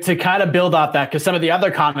to kind of build off that, because some of the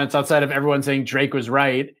other comments outside of everyone saying Drake was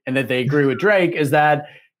right and that they agree with Drake, is that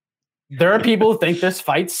there are people who think this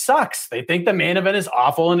fight sucks. They think the main event is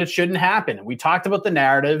awful and it shouldn't happen. And we talked about the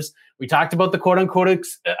narratives. We talked about the quote unquote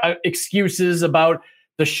excuses about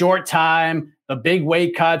the short time, the big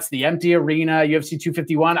weight cuts, the empty arena, UFC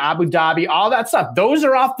 251, Abu Dhabi, all that stuff. Those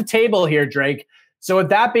are off the table here, Drake. So with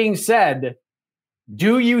that being said,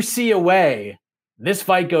 do you see a way this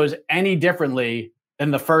fight goes any differently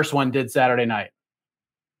than the first one did Saturday night?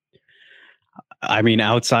 I mean,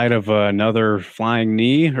 outside of another flying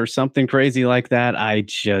knee or something crazy like that, I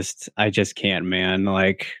just can't, man.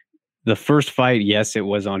 Like the first fight, yes, it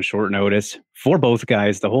was on short notice for both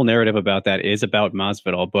guys. The whole narrative about that is about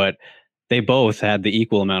Masvidal, but they both had the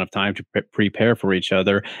equal amount of time to prepare for each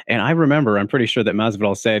other. And I remember, I'm pretty sure that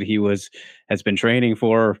Masvidal said he has been training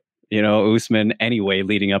for, Usman anyway,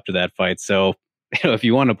 leading up to that fight. So, if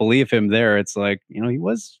you want to believe him there, it's like, he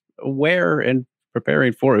was aware and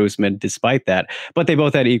preparing for Usman despite that. But they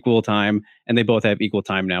both had equal time, and they both have equal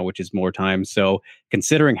time now, which is more time. So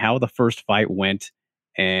considering how the first fight went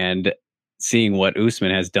and seeing what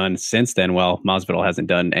Usman has done since then, well, Masvidal hasn't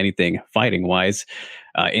done anything fighting wise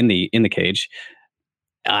in the cage.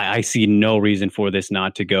 I see no reason for this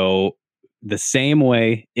not to go the same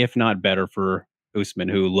way, if not better, for Usman,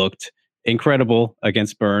 who looked incredible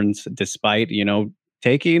against Burns, despite,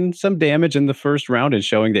 taking some damage in the first round and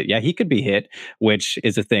showing that, yeah, he could be hit, which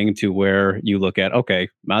is a thing to where you look at, okay,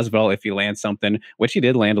 Masvidal, if he lands something, which he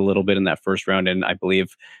did land a little bit in that first round, and I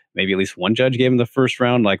believe maybe at least one judge gave him the first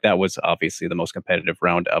round, like that was obviously the most competitive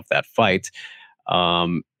round of that fight.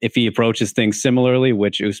 If he approaches things similarly,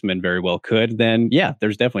 which Usman very well could, then yeah,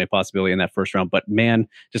 there's definitely a possibility in that first round. But man,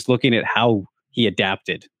 just looking at how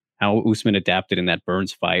Usman adapted in that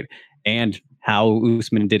Burns fight and how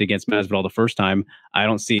Usman did against Masvidal the first time, I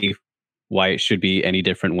don't see why it should be any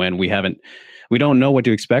different when we don't know what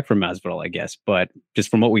to expect from Masvidal, I guess. But just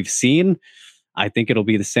from what we've seen, I think it'll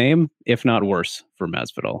be the same, if not worse, for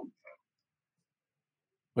Masvidal.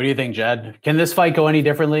 What do you think, Jed? Can this fight go any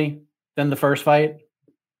differently than the first fight?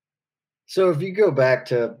 So if you go back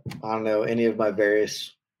to, I don't know, any of my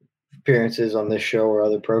various appearances on this show or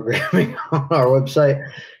other programming on our website,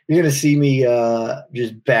 you're going to see me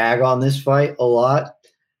just bag on this fight a lot.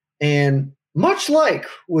 And much like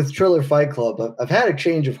with Triller Fight Club, I've had a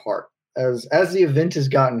change of heart as the event has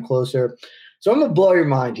gotten closer. So I'm going to blow your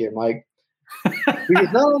mind here, Mike.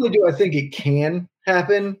 Because not only do I think it can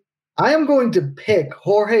happen, I am going to pick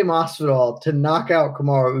Jorge Masvidal to knock out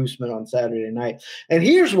Kamaru Usman on Saturday night. And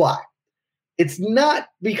here's why. It's not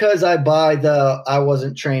because I buy the I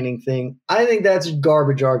wasn't training thing. I think that's a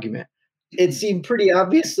garbage argument. It seemed pretty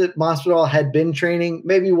obvious that Masvidal had been training.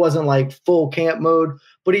 Maybe he wasn't like full camp mode,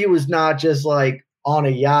 but he was not just like on a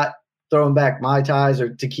yacht throwing back Mai Tais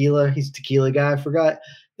or tequila. He's a tequila guy, I forgot. I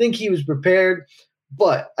think he was prepared.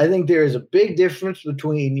 But I think there is a big difference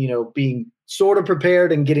between, being sort of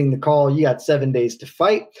prepared and getting the call. You got 7 days to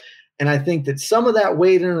fight. And I think that some of that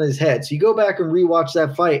weighed in on his head. So you go back and rewatch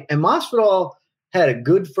that fight. And Masvidal had a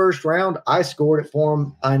good first round. I scored it for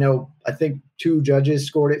him. I think 2 judges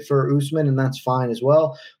scored it for Usman, and that's fine as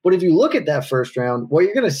well. But if you look at that first round, what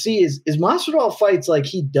you're going to see is Masvidal fights like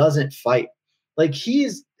he doesn't fight. Like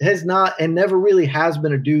has not and never really has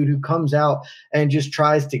been a dude who comes out and just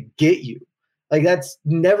tries to get you. Like that's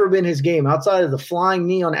never been his game outside of the flying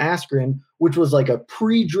knee on Askren, which was like a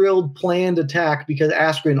pre-drilled planned attack because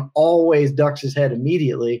Askren always ducks his head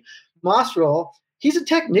immediately. Masvidal, he's a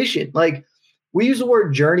technician. Like we use the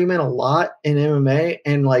word journeyman a lot in MMA,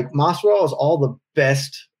 and like Masvidal is all the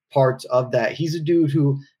best parts of that. He's a dude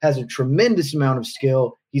who has a tremendous amount of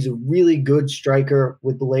skill. He's a really good striker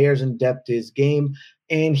with layers and depth to his game,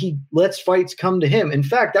 and he lets fights come to him. In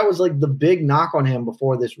fact, that was like the big knock on him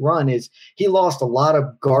before this run is he lost a lot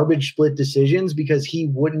of garbage split decisions because he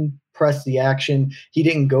wouldn't press the action. He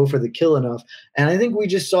didn't go for the kill enough. And I think we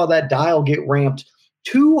just saw that dial get ramped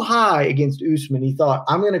too high against Usman. He thought,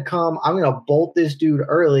 I'm going to bolt this dude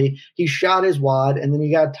early. He shot his wad, and then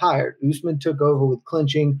he got tired. Usman took over with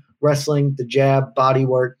clinching, wrestling, the jab, body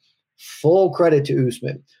work. Full credit to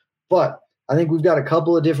Usman. But I think we've got a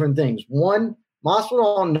couple of different things. One,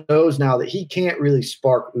 Masvidal knows now that he can't really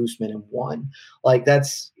spark Usman in one. Like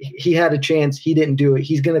he had a chance. He didn't do it.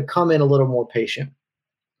 He's going to come in a little more patient.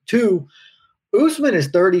 2, Usman is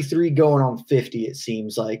 33 going on 50, it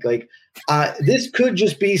seems like. This could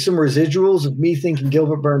just be some residuals of me thinking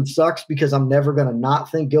Gilbert Burns sucks because I'm never going to not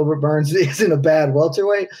think Gilbert Burns isn't a bad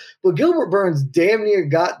welterweight. But Gilbert Burns damn near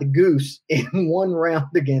got the goose in 1 round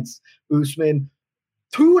against Usman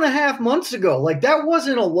 2.5 months ago. Like that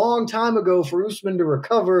wasn't a long time ago for Usman to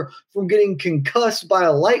recover from getting concussed by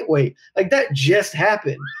a lightweight. Like that just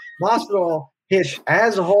happened. Masvidal hits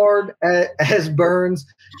as hard as Burns.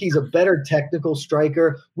 He's a better technical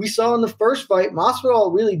striker. We saw in the first fight,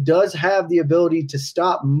 Masvidal really does have the ability to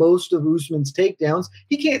stop most of Usman's takedowns.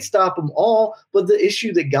 He can't stop them all, but the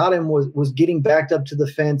issue that got him was getting backed up to the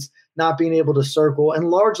fence, not being able to circle. And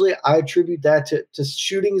largely, I attribute that to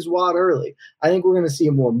shooting his wad early. I think we're going to see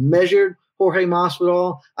a more measured Jorge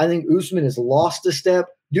Masvidal. I think Usman has lost a step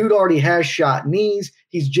Dude already has shot knees.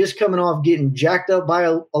 He's just coming off getting jacked up by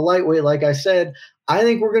a lightweight, like I said. I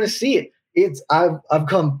think we're going to see it. I've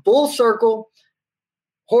come full circle.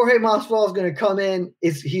 Jorge Masvidal is going to come in.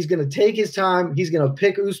 He's going to take his time. He's going to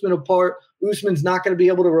pick Usman apart. Usman's not going to be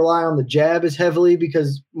able to rely on the jab as heavily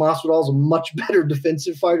because Masvidal is a much better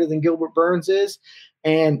defensive fighter than Gilbert Burns is.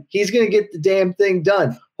 And he's going to get the damn thing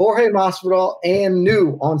done. Jorge Masvidal and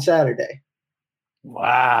new on Saturday.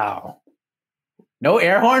 Wow. No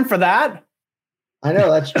air horn for that? I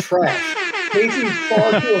know, that's trash. Casey's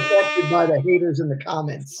far too affected by the haters in the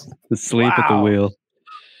comments. The sleep at the wheel.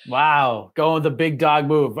 Wow. Going with the big dog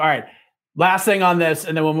move. All right. Last thing on this,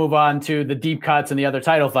 and then we'll move on to the deep cuts and the other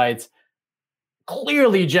title fights.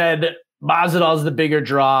 Clearly, Jed, Masvidal is the bigger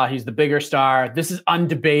draw. He's the bigger star. This is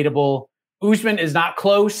undebatable. Usman is not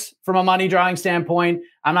close from a money drawing standpoint.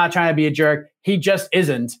 I'm not trying to be a jerk. He just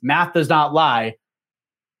isn't. Math does not lie.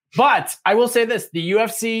 But I will say this, the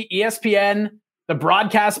UFC, ESPN, the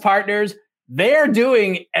broadcast partners, they are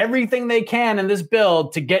doing everything they can in this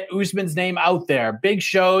build to get Usman's name out there. Big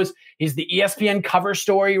shows. He's the ESPN cover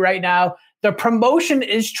story right now. The promotion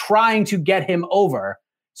is trying to get him over.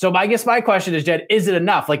 So I guess my question is, Jed, is it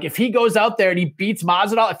enough? Like if he goes out there and he beats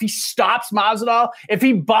Masvidal, if he stops Masvidal, if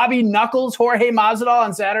he Bobby Knuckles Jorge Masvidal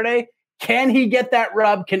on Saturday, can he get that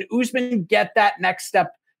rub? Can Usman get that next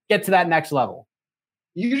step, get to that next level?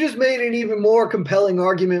 You just made an even more compelling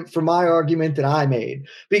argument for my argument than I made.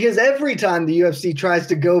 Because every time the UFC tries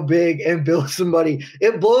to go big and build somebody,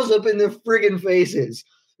 it blows up in their friggin' faces.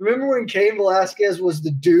 Remember when Cain Velasquez was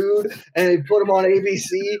the dude and they put him on ABC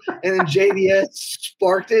and then JDS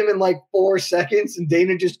sparked him in like 4 seconds and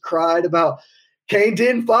Dana just cried about Cain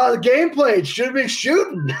didn't follow the game plan. It should have been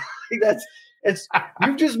shooting.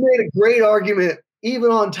 You've just made a great argument,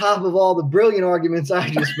 even on top of all the brilliant arguments I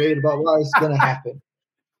just made about why it's going to happen.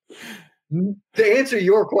 To answer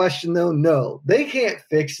your question, though, no. They can't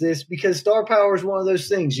fix this because star power is one of those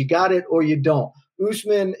things. You got it or you don't.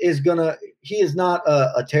 Usman he is not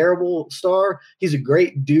a terrible star. He's a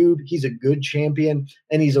great dude. He's a good champion.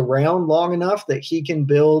 And he's around long enough that he can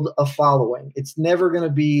build a following. He's never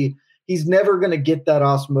going to get that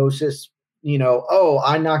osmosis,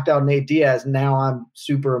 I knocked out Nate Diaz. Now I'm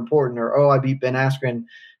super important. Or, I beat Ben Askren.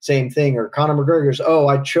 Same thing. Or Conor McGregor's,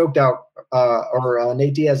 I choked out, or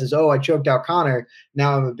Nate Diaz's, I choked out Conor.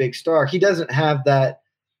 Now I'm a big star. He doesn't have that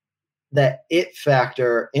it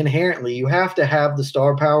factor inherently. You have to have the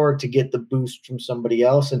star power to get the boost from somebody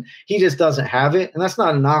else. And he just doesn't have it. And that's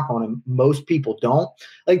not a knock on him. Most people don't.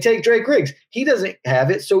 Like take Drake Riggs. He doesn't have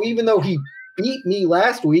it. So even though he beat me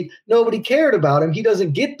last week, nobody cared about him. He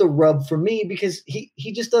doesn't get the rub from me because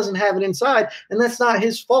he just doesn't have it inside. And that's not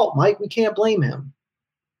his fault, Mike. We can't blame him.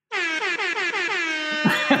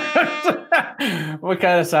 What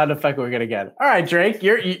kind of sound effect are we going to get? All right, Drake,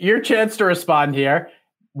 your chance to respond here.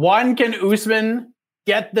 One, can Usman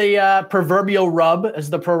get the proverbial rub, as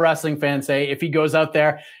the pro wrestling fans say, if he goes out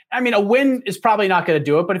there? I mean, a win is probably not going to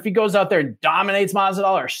do it, but if he goes out there and dominates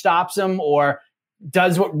Masvidal or stops him or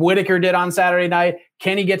does what Whittaker did on Saturday night,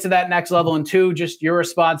 can he get to that next level? And two, just your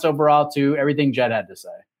response overall to everything Jed had to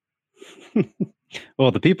say.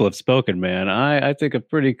 Well, the people have spoken, man. I think I'm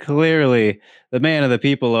pretty clearly the man of the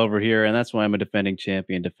people over here, and that's why I'm a defending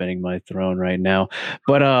champion, defending my throne right now.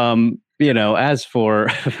 But as for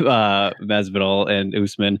Masvidal and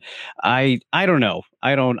Usman, I don't know.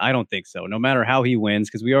 I don't think so. No matter how he wins,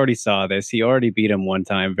 because we already saw this. He already beat him one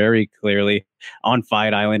time very clearly on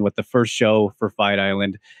Fight Island with the first show for Fight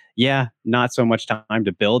Island. Yeah, not so much time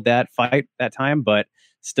to build that fight that time, but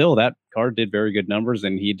still that card did very good numbers,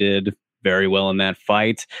 and he did very well in that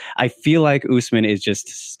fight. I feel like Usman is just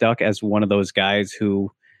stuck as one of those guys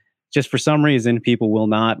who just for some reason people will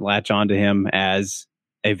not latch onto him as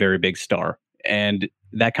a very big star. And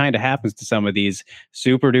that kind of happens to some of these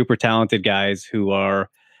super duper talented guys who are,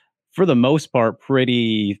 for the most part,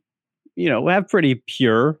 pretty, have pretty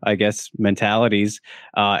pure, I guess, mentalities,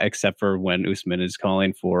 except for when Usman is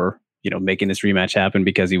calling for, making this rematch happen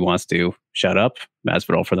because he wants to shut up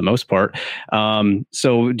Masvidal for the most part.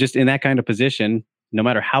 So just in that kind of position, no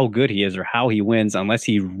matter how good he is or how he wins, unless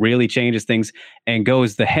he really changes things and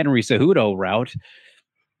goes the Henry Cejudo route,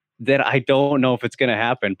 that I don't know if it's going to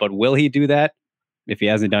happen. But will he do that? If he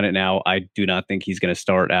hasn't done it now, I do not think he's going to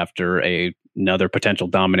start after another potential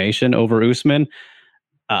domination over Usman,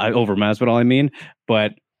 over Masvidal, I mean.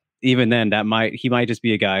 But even then, he might just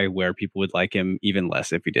be a guy where people would like him even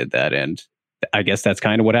less if he did that. And I guess that's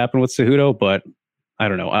kind of what happened with Cejudo, but I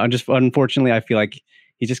don't know. Unfortunately, I feel like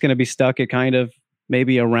he's just going to be stuck at kind of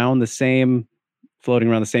maybe floating around the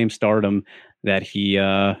same stardom that he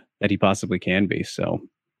possibly can be. So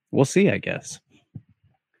we'll see, I guess.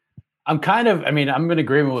 I'm in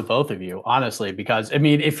agreement with both of you, honestly, because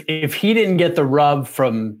if he didn't get the rub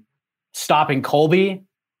from stopping Colby,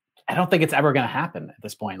 I don't think it's ever going to happen at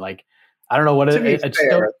this point. Like, I don't know what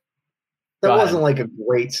that wasn't like a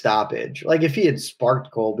great stoppage. Like, if he had sparked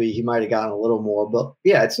Colby, he might have gotten a little more, but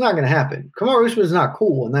yeah, it's not going to happen. Kamaru Usman's not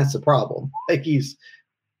cool, and that's the problem. Like,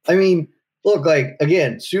 look, like,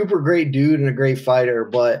 again, super great dude and a great fighter,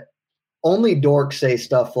 but only dorks say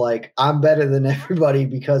stuff like, I'm better than everybody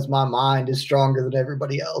because my mind is stronger than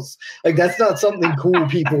everybody else. Like, that's not something cool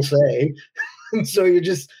people say. And so you're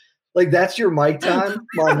just like, that's your mic time.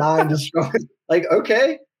 My mind is stronger. Like,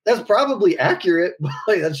 okay, that's probably accurate, but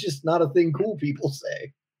like, that's just not a thing cool people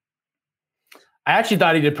say. I actually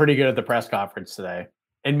thought he did pretty good at the press conference today.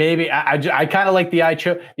 And maybe I kind of like the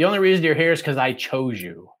only reason you're here is because I chose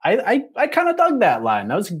you. I kind of dug that line.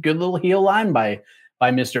 That was a good little heel line by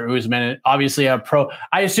Mr. Usman. And obviously a pro.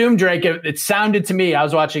 I assume, Drake, it sounded to me, I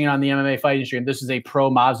was watching it on the MMA fighting stream, this is a pro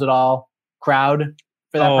Masvidal crowd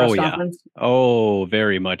for that press conference. Oh,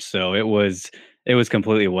 very much so. It was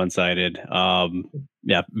completely one-sided.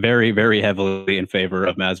 Very, very heavily in favor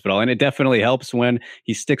of Masvidal. And it definitely helps when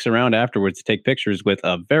he sticks around afterwards to take pictures with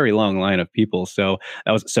a very long line of people. So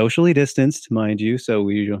that was socially distanced, mind you. So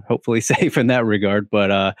we hopefully safe in that regard.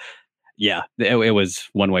 But it was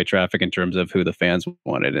one-way traffic in terms of who the fans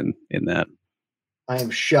wanted in that. I am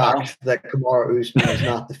shocked that Kamaru Usman is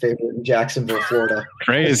not the favorite in Jacksonville, Florida.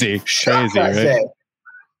 Crazy, right?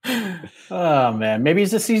 Oh man, maybe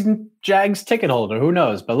he's a seasoned Jags ticket holder. Who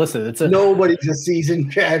knows? But listen, nobody's a seasoned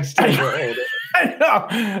Jags ticket holder.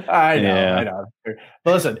 I know.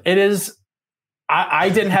 But listen, it is. I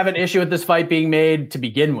didn't have an issue with this fight being made to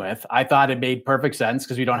begin with. I thought it made perfect sense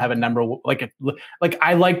because we don't have a number like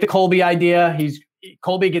I like the Colby idea.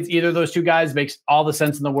 Colby gets either of those two guys, makes all the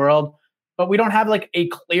sense in the world. But we don't have like a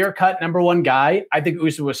clear-cut number one guy. I think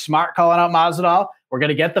Usman was smart calling out Masvidal. We're going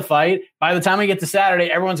to get the fight. By the time we get to Saturday,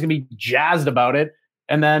 everyone's going to be jazzed about it.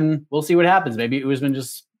 And then we'll see what happens. Maybe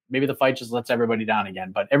the fight just lets everybody down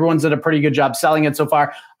again. But everyone's done a pretty good job selling it so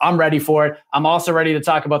far. I'm ready for it. I'm also ready to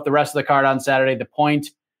talk about the rest of the card on Saturday. The point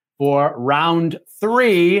for round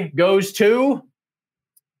 3 goes to...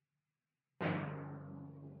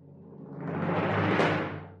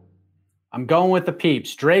 I'm going with the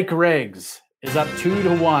peeps. Drake Riggs is up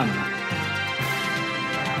 2-1.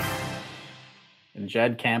 And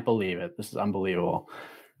Jed can't believe it. This is unbelievable.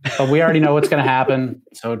 But we already know what's going to happen.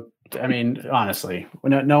 So, honestly,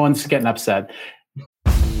 no one's getting upset.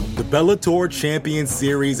 The Bellator Champion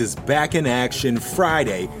Series is back in action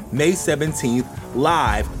Friday, May 17th,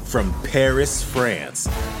 live from Paris, France.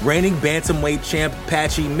 Reigning bantamweight champ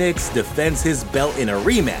Patchy Mix defends his belt in a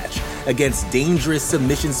rematch against dangerous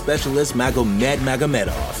submission specialist Magomed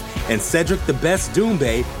Magomedov. And Cedric the Best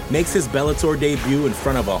Doumbé makes his Bellator debut in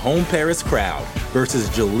front of a home Paris crowd versus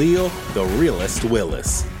Jaleel the Realist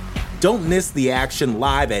Willis. Don't miss the action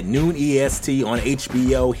live at noon EST on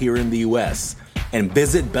HBO here in the US. And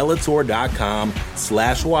visit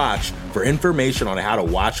Bellator.com/watch for information on how to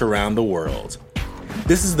watch around the world.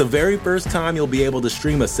 This is the very first time you'll be able to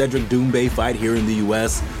stream a Cedric Doumbé fight here in the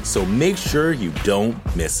US, so make sure you don't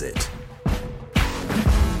miss it.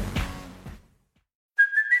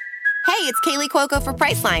 Hey, it's Kaylee Cuoco for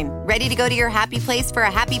Priceline. Ready to go to your happy place for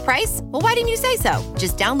a happy price? Well, why didn't you say so?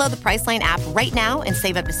 Just download the Priceline app right now and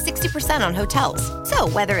save up to 60% on hotels. So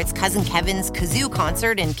whether it's Cousin Kevin's Kazoo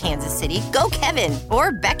Concert in Kansas City, go Kevin,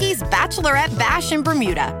 or Becky's Bachelorette Bash in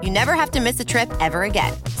Bermuda, you never have to miss a trip ever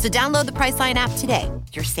again. So download the Priceline app today.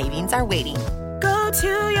 Your savings are waiting. Go to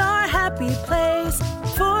your happy place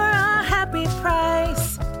for a happy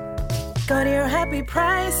price. Go to your happy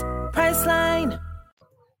price, Priceline.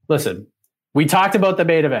 Listen, we talked about the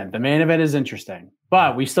main event. The main event is interesting,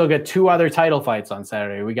 but we still get 2 other title fights on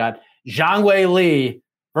Saturday. We got Zhang Weili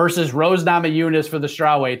versus Rose Namajunas for the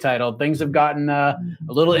strawweight title. Things have gotten a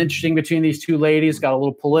little interesting between these two ladies. Got a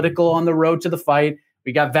little political on the road to the fight.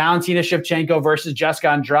 We got Valentina Shevchenko versus Jessica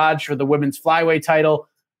Andrade for the women's flyweight title.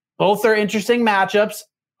 Both are interesting matchups.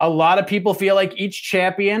 A lot of people feel like each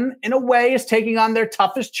champion, in a way, is taking on their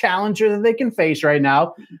toughest challenger that they can face right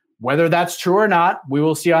now. Whether that's true or not, we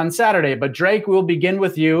will see on Saturday. But Drake, we'll begin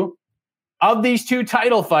with you. Of these 2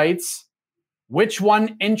 title fights, which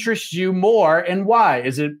one interests you more and why?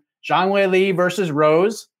 Is it Zhang Weili versus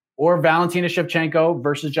Rose or Valentina Shevchenko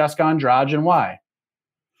versus Jessica Andrade, and why?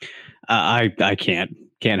 I can't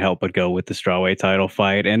help but go with the strawweight title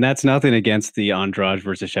fight. And that's nothing against the Andrade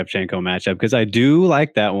versus Shevchenko matchup, because I do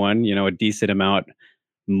like that one, a decent amount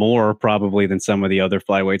more probably than some of the other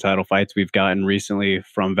flyweight title fights we've gotten recently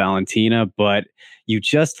from Valentina. But you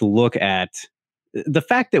just look at the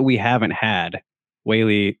fact that we haven't had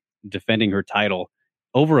Weili defending her title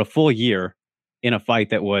over a full year in a fight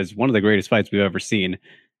that was one of the greatest fights we've ever seen.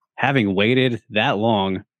 Having waited that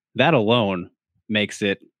long, that alone makes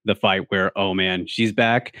it the fight where, oh man, she's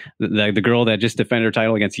back. The girl that just defended her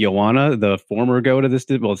title against Joanna, the former go to this,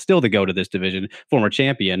 well, still the go to this division, former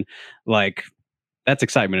champion, like that's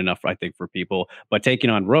excitement enough, I think, for people. But taking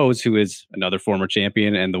on Rose, who is another former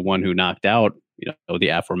champion and the one who knocked out, the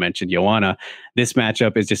aforementioned Joanna, this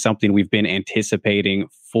matchup is just something we've been anticipating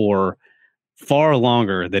for far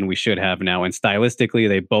longer than we should have now. And stylistically,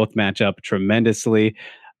 they both match up tremendously.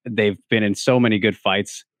 They've been in so many good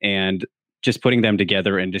fights, and just putting them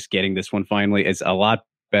together and just getting this one finally is a lot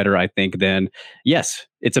better, I think, than, yes,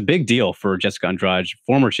 it's a big deal for Jessica Andrade,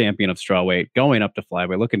 former champion of strawweight, going up to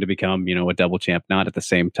flyweight, looking to become, a double champ, not at the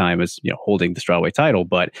same time as, holding the strawweight title.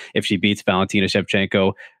 But if she beats Valentina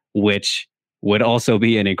Shevchenko, which would also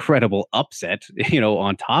be an incredible upset,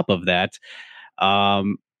 on top of that,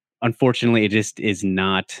 unfortunately, it just is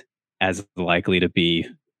not as likely to be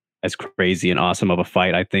as crazy and awesome of a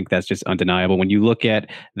fight. I think that's just undeniable. When you look at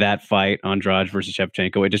that fight, Andrade versus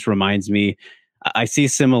Shevchenko, it just reminds me, I see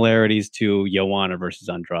similarities to Joanna versus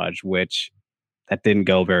Andrade, which that didn't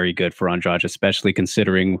go very good for Andrade, especially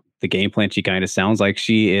considering the game plan she kind of sounds like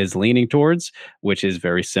she is leaning towards, which is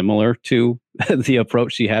very similar to the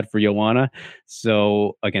approach she had for Joanna.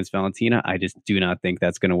 So against Valentina, I just do not think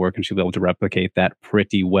that's going to work, and she'll be able to replicate that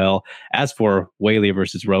pretty well. As for Weili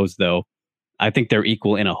versus Rose, though, I think they're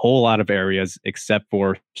equal in a whole lot of areas, except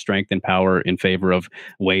for strength and power in favor of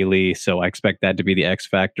Weili. So I expect that to be the X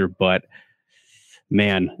factor. But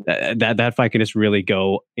man, that fight can just really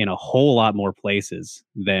go in a whole lot more places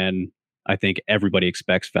than I think everybody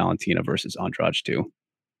expects Valentina versus Andrade to.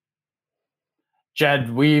 Jed,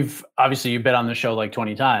 you've been on the show like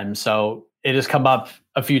 20 times, so it has come up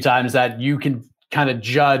a few times that you can kind of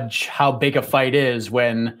judge how big a fight is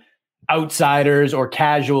when outsiders or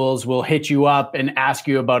casuals will hit you up and ask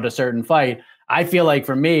you about a certain fight. I feel like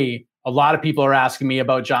for me, a lot of people are asking me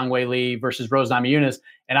about Zhang Weili versus Rose Namajunas,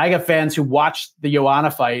 and I got fans who watched the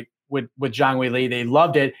Joanna fight with Zhang Weili. They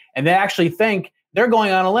loved it, and they actually think they're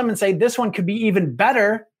going on a limb and say this one could be even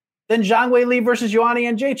better than Zhang Weili versus Joanna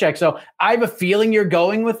Jędrzejczyk. So I have a feeling you're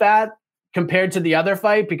going with that compared to the other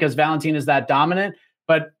fight because Valentina is that dominant.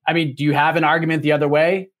 But I mean, do you have an argument the other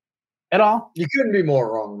way at all? You couldn't be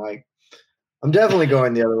more wrong, Mike. I'm definitely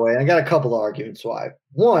going the other way. I got a couple of arguments why.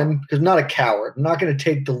 One, because I'm not a coward. I'm not going to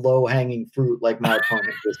take the low-hanging fruit like my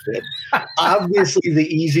opponent just did. Obviously, the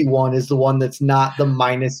easy one is the one that's not the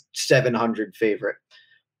minus 700 favorite.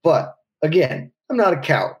 But again, I'm not a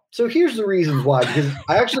coward. So here's the reasons why, because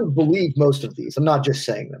I actually believe most of these. I'm not just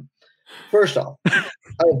saying them. First off, I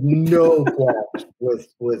have no qualms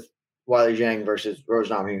with Weili Zhang versus Rose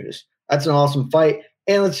Namajunas. That's an awesome fight.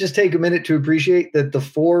 And let's just take a minute to appreciate that the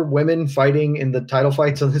 4 women fighting in the title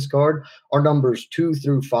fights on this card are numbers 2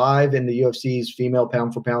 through 5 in the UFC's female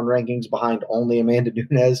pound for pound rankings behind only Amanda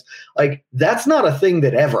Nunes. Like, that's not a thing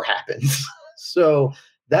that ever happens. So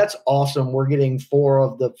that's awesome. We're getting 4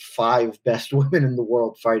 of the 5 best women in the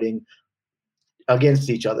world fighting against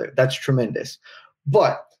each other. That's tremendous.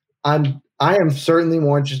 But I am certainly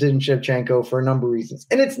more interested in Shevchenko for a number of reasons.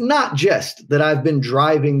 And it's not just that I've been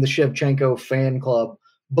driving the Shevchenko fan club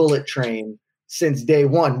bullet train since day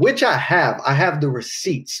one, which I have. I have the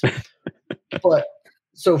receipts. But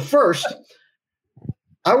so first,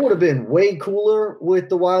 I would have been way cooler with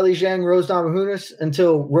the Weili Zhang Rose Namajunas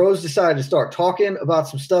until Rose decided to start talking about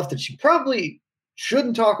some stuff that she probably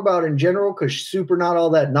shouldn't talk about in general because she's super not all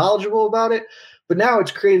that knowledgeable about it. But now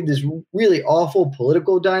it's created this really awful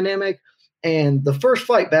political dynamic. And the first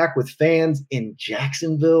fight back with fans in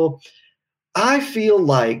Jacksonville, I feel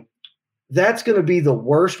like that's going to be the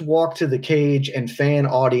worst walk to the cage and fan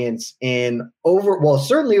audience in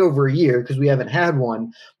certainly over a year because we haven't had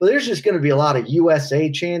one. But there's just going to be a lot of USA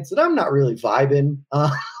chants that I'm not really vibing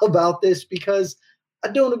about this because I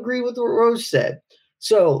don't agree with what Rose said.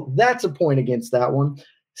 So that's a point against that one.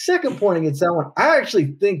 Second point against that one, I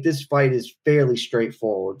actually think this fight is fairly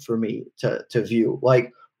straightforward for me to view.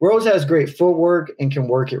 Like, Rose has great footwork and can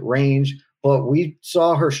work at range, but we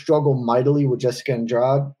saw her struggle mightily with Jessica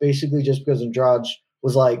Andrade, basically just because Andrade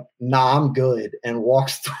was like, nah, I'm good, and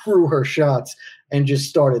walks through her shots and just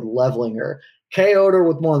started leveling her. KO'd her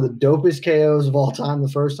with one of the dopest KOs of all time the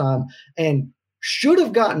first time, and should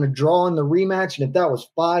have gotten a draw in the rematch, and if that was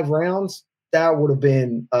 5 rounds, that would have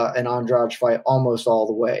been an Andrade fight almost all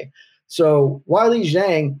the way. So Weili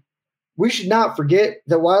Zhang, we should not forget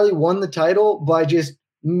that Weili won the title by just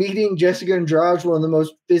meeting Jessica Andrade, one of the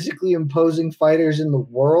most physically imposing fighters in the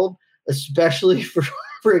world, especially for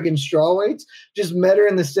friggin' strawweights, just met her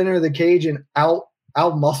in the center of the cage and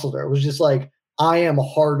out-muscled her. It was just like, I am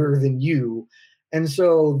harder than you. And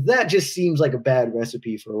so that just seems like a bad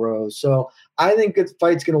recipe for Rose. So I think the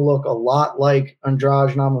fight's going to look a lot like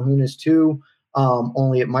Andrade Namajunas too,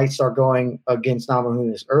 only it might start going against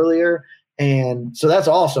Namajunas earlier. And so that's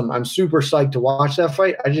awesome. I'm super psyched to watch that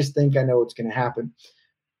fight. I just think I know what's going to happen.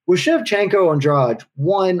 With Shevchenko Andrade,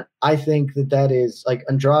 one, I think that is like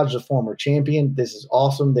Andrade's a former champion. This is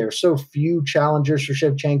awesome. There are so few challengers for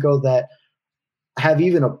Shevchenko that have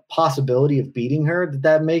even a possibility of beating her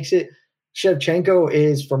that makes it. Shevchenko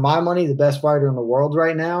is, for my money, the best fighter in the world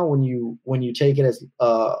right now. When you take it as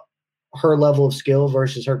her level of skill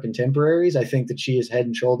versus her contemporaries, I think that she is head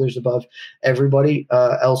and shoulders above everybody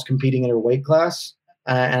else competing in her weight class.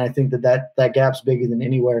 And I think that gap's bigger than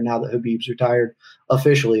anywhere now that Khabib's retired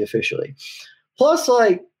officially. Plus,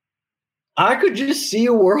 like, I could just see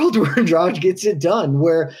a world where Andrade gets it done,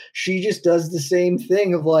 where she just does the same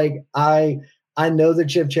thing of like, I know that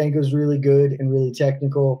Shevchenko's really good and really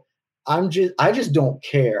technical. I just don't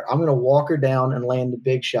care. I'm going to walk her down and land the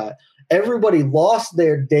big shot. Everybody lost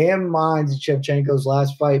their damn minds at Shevchenko's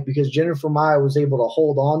last fight because Jennifer Maia was able to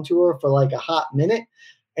hold on to her for like a hot minute,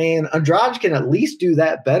 and Andrade can at least do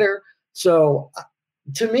that better. So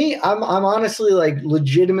to me, I'm honestly like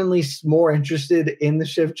legitimately more interested in the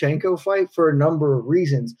Shevchenko fight for a number of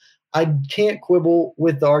reasons. I can't quibble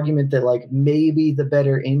with the argument that like maybe the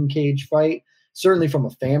better in-cage fight, certainly from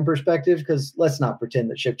a fan perspective, because let's not pretend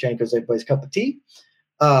that Shevchenko's everybody's cup of tea.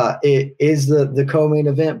 It is the co-main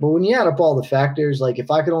event. But when you add up all the factors, like if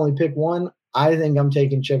I could only pick one, I think I'm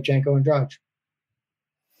taking Shevchenko Andrade.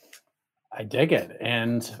 I dig it.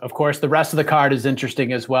 And of course, the rest of the card is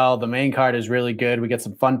interesting as well. The main card is really good. We get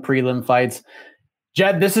some fun prelim fights.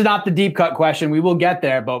 Jed, this is not the deep cut question. We will get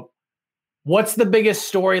there, but what's the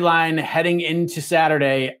biggest storyline heading into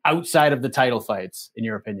Saturday outside of the title fights, in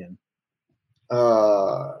your opinion?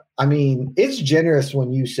 I mean, it's generous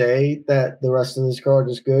when you say that the rest of this card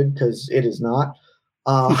is good because it is not.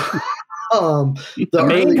 The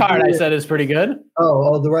main card I said is pretty good.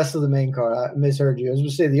 Oh, the rest of the main card. I misheard you. I was going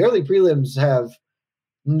to say the early prelims have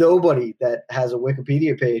nobody that has a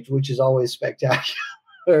Wikipedia page, which is always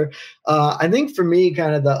spectacular. I think for me,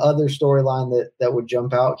 kind of the other storyline that would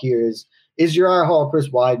jump out here is Uriah Hall, Chris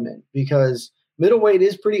Weidman, because middleweight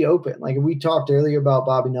is pretty open. Like we talked earlier about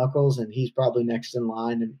Bobby Knuckles, and he's probably next in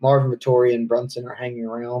line, and Marvin Vettori and Brunson are hanging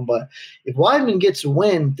around. But if Weidman gets a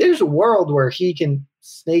win, there's a world where he can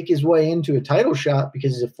snake his way into a title shot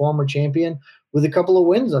because he's a former champion with a couple of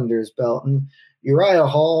wins under his belt. And Uriah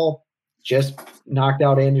Hall just knocked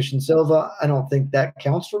out Anderson Silva. I don't think that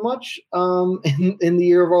counts for much in the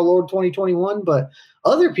year of our Lord 2021, but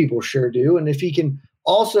other people sure do. And if he can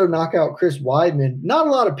also knock out Chris Weidman, not a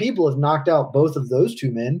lot of people have knocked out both of those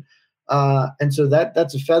two men. And so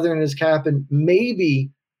that's a feather in his cap. And maybe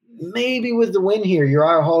with the win here,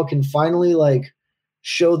 Uriah Hall can finally like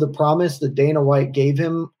show the promise that Dana White gave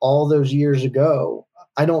him all those years ago.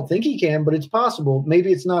 I don't think he can, but it's possible.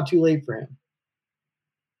 Maybe it's not too late for him.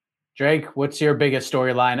 Drake, what's your biggest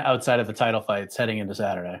storyline outside of the title fights heading into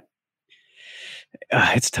Saturday?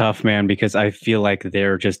 It's tough, man, because I feel like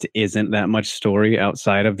there just isn't that much story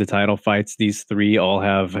outside of the title fights. These three all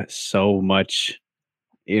have so much,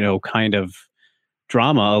 kind of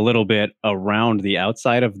drama a little bit around the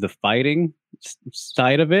outside of the fighting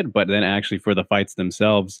side of it, but then actually for the fights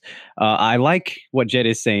themselves, I like what Jed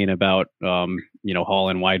is saying about, Hall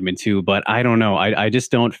and Weidman too, but I don't know. I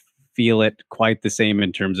just don't feel it quite the same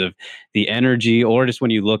in terms of the energy, or just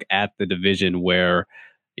when you look at the division where,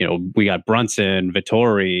 we got Brunson,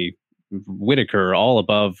 Vettori, Whittaker, all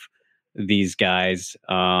above these guys.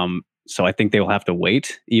 So I think they'll have to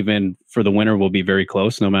wait. Even for the winner will be very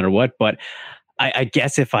close no matter what. But I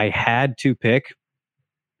guess if I had to pick,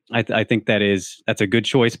 I think that's a good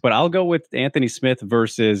choice. But I'll go with Anthony Smith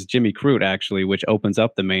versus Jimmy Crute, actually, which opens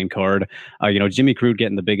up the main card. Jimmy Crute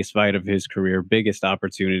getting the biggest fight of his career, biggest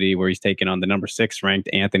opportunity, where he's taking on the number 6 ranked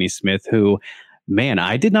Anthony Smith, who, man,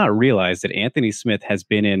 I did not realize that Anthony Smith has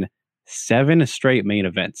been in 7 straight main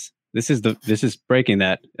events. This is breaking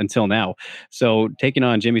that until now. So taking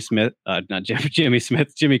on Jimmy Crute,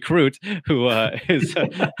 who is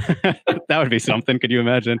that would be something. Could you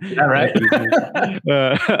imagine? Yeah, right.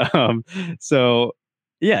 So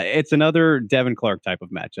yeah, it's another Devin Clark type of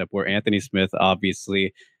matchup where Anthony Smith,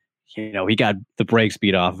 obviously, he got the brakes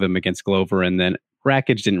beat off of him against Glover, and then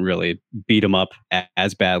Rakic didn't really beat him up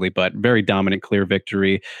as badly, but very dominant, clear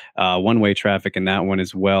victory. One-way traffic in that one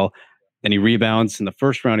as well. Then he rebounds in the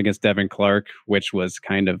first round against Devin Clark, which was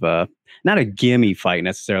kind of not a gimme fight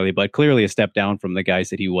necessarily, but clearly a step down from the guys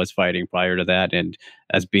that he was fighting prior to that. And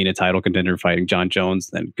as being a title contender, fighting John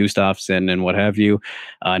Jones, then Gustafsson and what have you.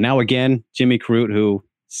 Now again, Jimmy Crute, who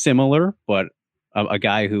similar, but a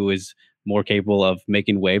guy who is more capable of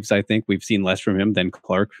making waves. I think we've seen less from him than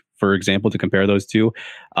Clark, for example, to compare those two.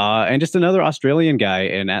 And just another Australian guy.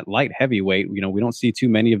 And at light heavyweight, we don't see too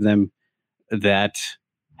many of them that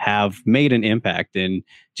have made an impact. And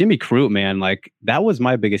Jimmy Crute, man, like that was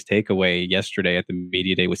my biggest takeaway yesterday at the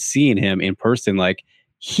media day, was seeing him in person. Like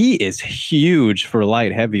he is huge for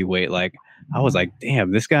light heavyweight. Like I was like,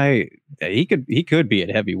 damn, this guy, he could be at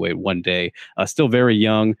heavyweight one day. Still very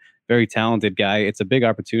young, very talented guy. It's a big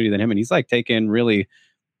opportunity than him. And he's like taking really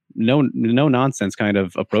no nonsense kind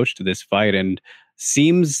of approach to this fight, and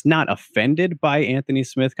seems not offended by Anthony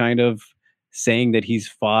Smith kind of saying that he's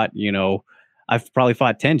fought, I've probably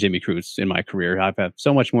fought 10 Jimmy Crutes in my career. I've had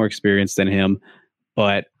so much more experience than him,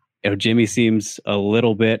 but Jimmy seems a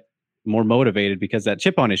little bit more motivated because that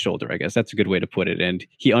chip on his shoulder, I guess that's a good way to put it. And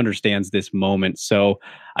he understands this moment. So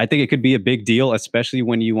I think it could be a big deal, especially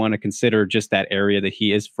when you want to consider just that area that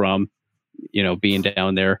he is from, being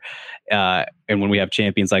down there. And when we have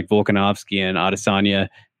champions like Volkanovski and Adesanya,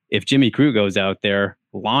 if Jimmy Crute goes out there,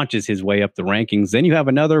 launches his way up the rankings, then you have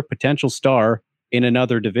another potential star in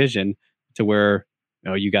another division, to where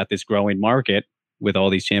you got this growing market with all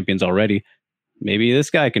these champions already. Maybe this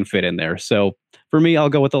guy can fit in there. So for me, I'll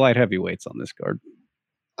go with the light heavyweights on this card.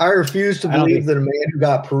 I refuse to believe that a man who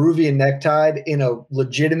got Peruvian necktied in a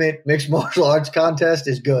legitimate mixed martial arts contest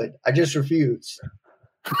is good. I just refuse.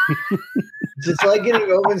 It's like getting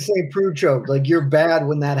Owen St. Preux choked. Like you're bad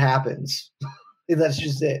when that happens. That's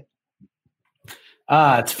just it.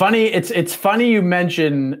 It's funny. It's funny you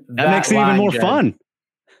mention that makes it even more fun.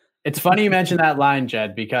 It's funny you mentioned that line,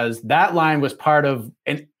 Jed, because that line was part of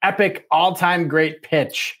an epic all-time great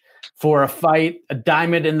pitch for a fight, a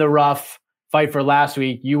diamond in the rough fight for last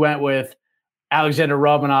week. You went with Alexander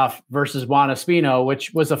Romanov versus Juan Espino,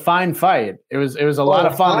 which was a fine fight. It was a lot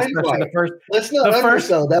of fun, especially the first. Let's not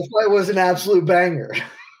undersell. That fight was an absolute banger.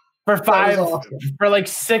 For like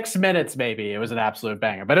 6 minutes, maybe it was an absolute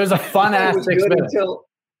banger, but it was a fun ass 6 minutes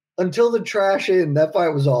until the trash in. That fight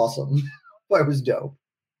was awesome. That fight was dope.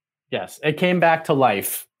 Yes, it came back to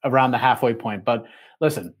life around the halfway point. But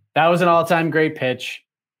listen, that was an all-time great pitch.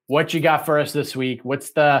 What you got for us this week?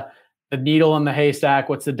 What's the needle in the haystack?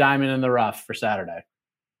 What's the diamond in the rough for Saturday?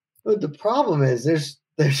 But the problem is there's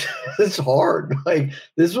it's hard. Like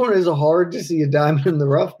this one is hard to see a diamond in the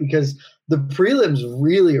rough because the prelims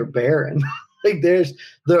really are barren. Like there's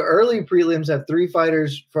the early prelims have 3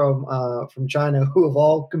 fighters from China who have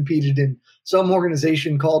all competed in some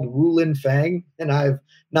organization called Wulin Fang, and I've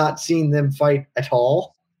not seen them fight at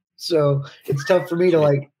all. So it's tough for me to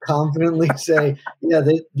like confidently say, yeah,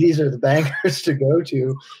 these are the bangers to go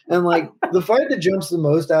to. And like the fight that jumps the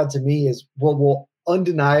most out to me is what will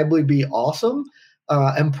undeniably be awesome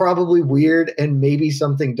and probably weird, and maybe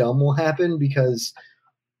something dumb will happen because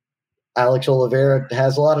Alex Oliveira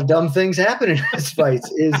has a lot of dumb things happen in his fights.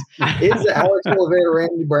 Is the Alex Oliveira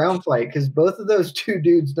Randy Brown fight, because both of those two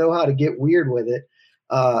dudes know how to get weird with it.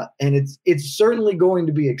 And it's certainly going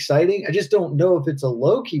to be exciting. I just don't know if it's a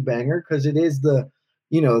low-key banger because it is the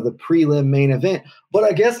prelim main event. But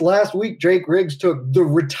I guess last week Drake Riggs took the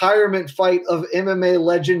retirement fight of MMA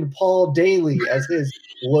legend Paul Daly as his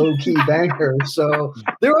low-key banger. So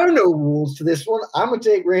there are no rules to this one. I'm going to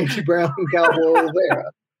take Randy Brown and Cowboy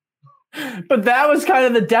Oliveira. But that was kind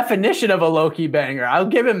of the definition of a low-key banger. I'll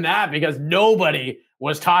give him that because nobody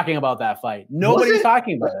was talking about that fight. Nobody's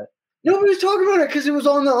talking about it. Nobody's talking about it because it was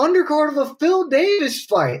on the undercard of a Phil Davis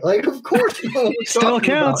fight. Like, of course, still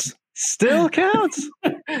counts. Still counts.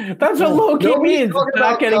 That's what low-key means. It's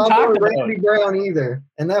not getting talked about. Randy Brown either,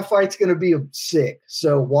 and that fight's going to be sick.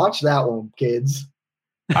 So watch that one, kids.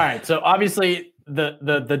 All right. So obviously,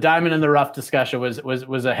 the diamond in the rough discussion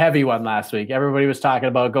was a heavy one last week. Everybody was talking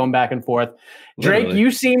about going back and forth. Drake, you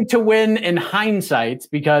seemed to win in hindsight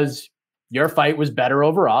because your fight was better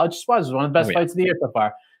overall. It just was. It was one of the best fights of the year so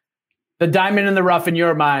far. The diamond in the rough in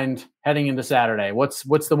your mind heading into Saturday. What's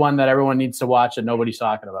the one that everyone needs to watch that nobody's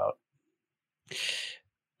talking about?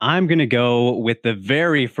 I'm going to go with the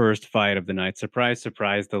very first fight of the night. Surprise,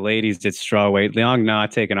 surprise. The ladies did strawweight. Liang Na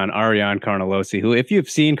taking on Ariane Carnelossi, who, if you've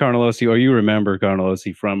seen Carnelossi or you remember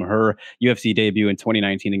Carnelossi from her UFC debut in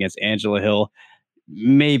 2019 against Angela Hill,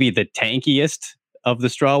 maybe the tankiest of the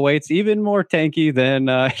strawweights, even more tanky than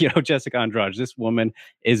Jessica Andrade. This woman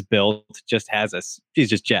is built, she's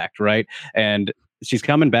just jacked, right? And she's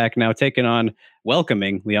coming back now,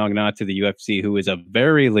 welcoming Liang Na to the UFC, who is a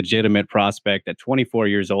very legitimate prospect at 24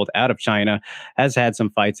 years old, out of China, has had some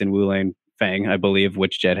fights in Wulan Fang, I believe,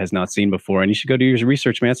 which Jed has not seen before. And you should go do your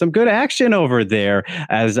research, man. Some good action over there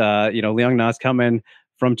as, Liang Na's coming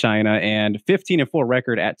from China, and 15-4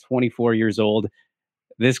 record at 24 years old.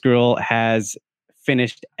 This girl has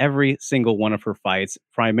finished every single one of her fights,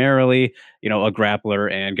 primarily, a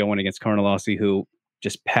grappler, and going against Carnelossi, who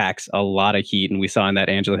just packs a lot of heat. And we saw in that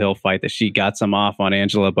Angela Hill fight that she got some off on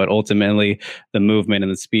Angela, but ultimately the movement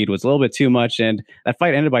and the speed was a little bit too much. And that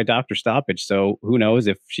fight ended by doctor stoppage. So who knows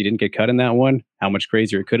if she didn't get cut in that one, how much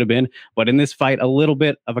crazier it could have been. But in this fight, a little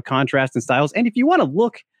bit of a contrast in styles. And if you want to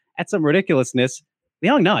look at some ridiculousness,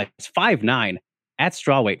 Liang Na is 5'9" at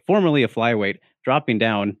strawweight, formerly a flyweight, dropping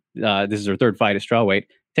down. This is her third fight at strawweight,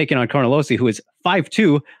 taking on Carnelossi, who is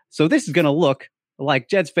 5'2". So this is going to look like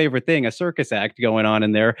Jed's favorite thing, a circus act going on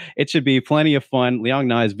in there. It should be plenty of fun. Liang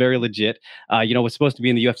Na is very legit. Was supposed to be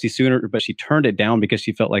in the UFC sooner, but she turned it down because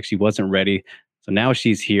she felt like she wasn't ready. So now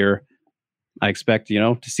she's here. I expect,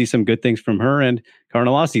 to see some good things from her, and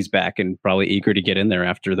Carnelossi's back and probably eager to get in there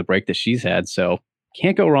after the break that she's had. So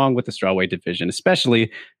can't go wrong with the strawweight division,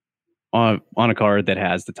 especially on a card that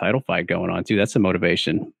has the title fight going on too. That's a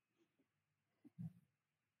motivation.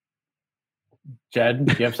 Jed,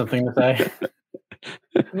 do you have something to say?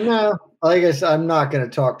 No, like I said, I'm not going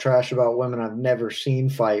to talk trash about women I've never seen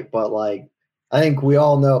fight, but I think we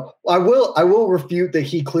all know. I will refute that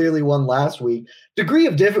he clearly won last week. Degree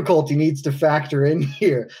of difficulty needs to factor in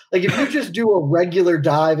here. Like if you just do a regular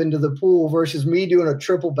dive into the pool versus me doing a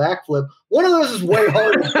triple backflip, one of those is way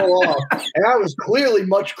harder to pull off. And I was clearly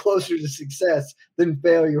much closer to success than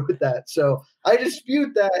failure with that. So I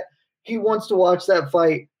dispute that. He wants to watch that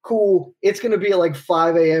fight. Cool. It's going to be at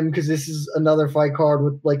 5 a.m. because this is another fight card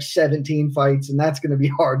with 17 fights, and that's going to be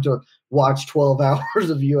hard to watch 12 hours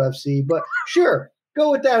of UFC. But sure, go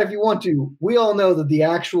with that if you want to. We all know that the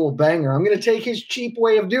actual banger, I'm going to take his cheap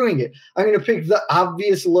way of doing it. I'm going to pick the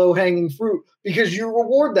obvious low-hanging fruit because you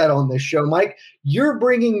reward that on this show, Mike. You're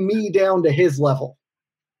bringing me down to his level.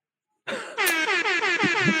 All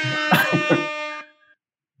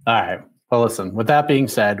right. Well, listen, with that being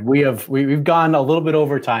said, we've gone a little bit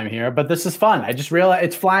over time here, but this is fun. I just realized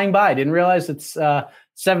it's flying by. I didn't realize it's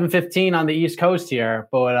 7:15 on the East Coast here.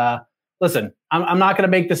 But listen, I'm not going to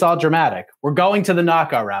make this all dramatic. We're going to the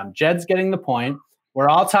knockout round. Jed's getting the point. We're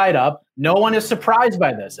all tied up. No one is surprised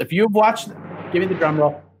by this. If you've watched, give me the drum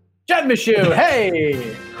roll. Jed Meshew,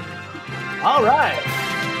 hey! All right.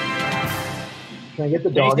 Can I get the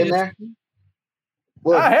dog in there?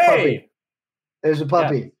 Look, hey! Puppy. There's a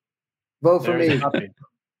puppy. Yeah. Vote for me.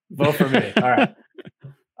 Vote for me. All right.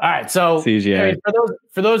 All right. So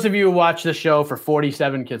for those of you who watched the show for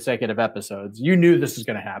 47 consecutive episodes, you knew this was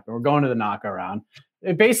going to happen. We're going to the knockout round.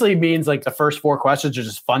 It basically means the first 4 questions are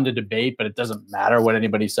just fun to debate, but it doesn't matter what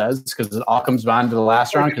anybody says because it all comes down to the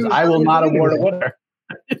last round because I will not award a winner.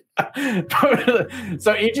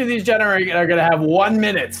 So each of these gentlemen are going to have 1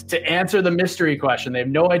 minute to answer the mystery question. They have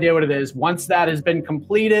no idea what it is. Once that has been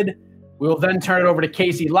completed, we will then turn it over to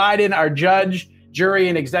Casey Leiden, our judge, jury,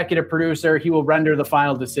 and executive producer. He will render the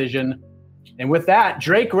final decision. And with that,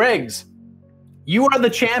 Drake Riggs, you are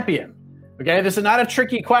the champion. Okay, this is not a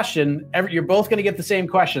tricky question. You're both going to get the same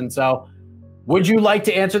question. So would you like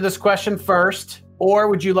to answer this question first, or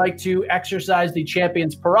would you like to exercise the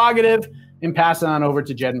champion's prerogative and pass it on over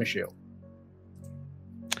to Jed Meshew?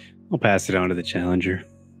 I'll pass it on to the challenger.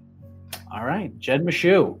 All right, Jed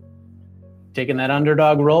Meshew. Taking that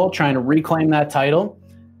underdog role, trying to reclaim that title.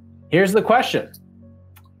 Here's the question.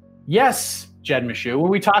 Yes, Jed Meshew,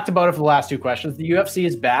 when we talked about it for the last 2 questions, the UFC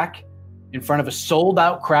is back in front of a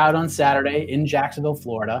sold-out crowd on Saturday in Jacksonville,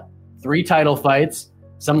 Florida. 3 title fights,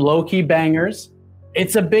 some low-key bangers.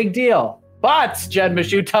 It's a big deal. But, Jed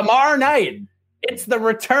Meshew, tomorrow night, it's the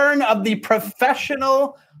return of the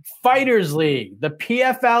Professional Fighters League. The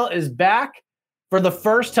PFL is back for the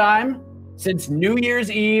first time since New Year's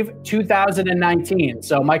Eve 2019.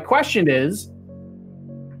 So my question is,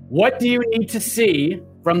 what do you need to see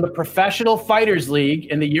from the Professional Fighters League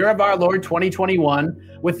in the year of our Lord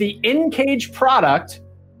 2021 with the in-cage product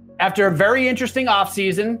after a very interesting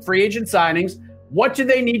offseason, free agent signings? What do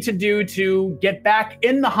they need to do to get back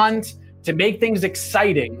in the hunt to make things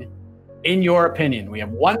exciting, in your opinion? We have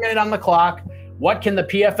 1 minute on the clock. What can the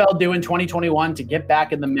PFL do in 2021 to get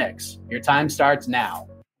back in the mix? Your time starts now.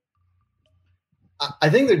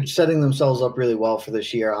 I think they're setting themselves up really well for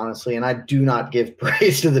this year, honestly, and I do not give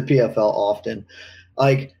praise to the PFL often.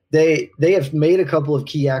 they have made a couple of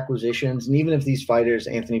key acquisitions, and even if these fighters,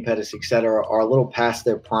 Anthony Pettis, et cetera, are a little past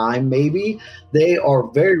their prime, maybe they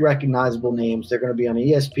are very recognizable names. They're going to be on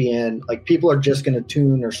ESPN. Like, people are just going to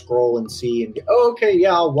tune or scroll and see and go, oh, okay,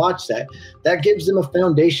 yeah, I'll watch that. That gives them a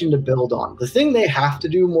foundation to build on. The thing they have to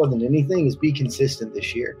do more than anything is be consistent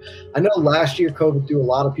this year. I know last year COVID threw a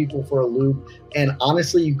lot of people for a loop, and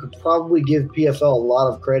honestly, you could probably give PFL a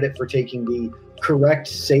lot of credit for taking the correct,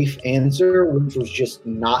 safe answer, which was just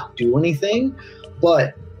not do anything.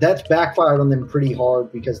 But that's backfired on them pretty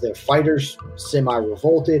hard because their fighters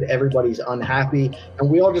semi-revolted, everybody's unhappy, and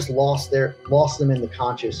we all just lost them in the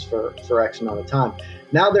conscious for X amount of time.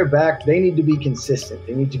 Now they're back. They need to be consistent.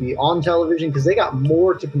 They need to be on television because they got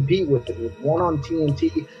more to compete with. With one on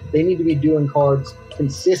TNT, they need to be doing cards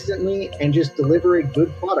consistently and just deliver a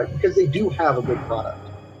good product because they do have a good product.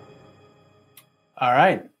 All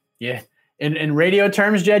right. Yeah. In radio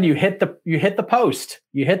terms, Jed, you hit the post.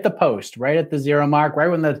 You hit the post right at the 0 mark, right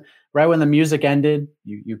when the music ended.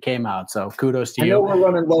 You came out. So kudos to you. I know we're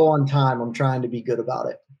running low on time. I'm trying to be good about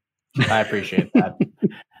it. I appreciate that.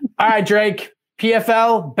 All right, Drake.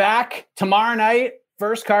 PFL back tomorrow night.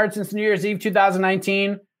 First card since New Year's Eve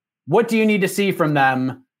 2019. What do you need to see from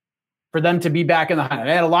them for them to be back in the hunt?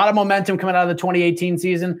 They had a lot of momentum coming out of the 2018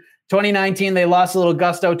 season. 2019, they lost a little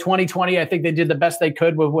gusto. 2020, I think they did the best they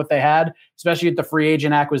could with what they had, especially at the free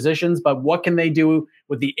agent acquisitions. But what can they do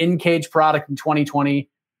with the in-cage product in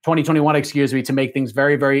 2021, to make things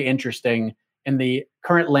very, very interesting in the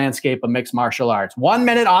current landscape of mixed martial arts? 1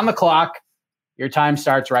 minute on the clock. Your time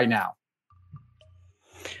starts right now.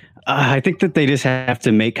 I think that they just have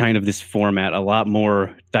to make kind of this format a lot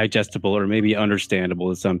more digestible or maybe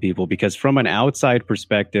understandable to some people, because from an outside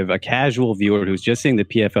perspective, a casual viewer who's just seeing the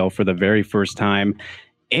PFL for the very first time,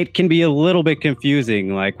 it can be a little bit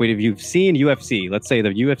confusing. Like, if you've seen UFC, let's say the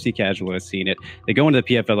UFC casual has seen it, they go into the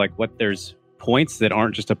PFL like, what, there's points that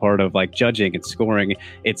aren't just a part of like judging and scoring.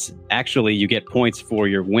 It's actually, you get points for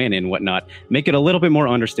your win and whatnot. Make it a little bit more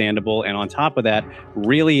understandable. And on top of that,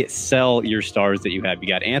 really sell your stars that you have. You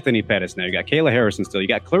got Anthony Pettis now, you got Kayla Harrison still, you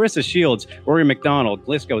got Clarissa Shields, Rory McDonald,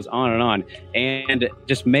 list goes on. And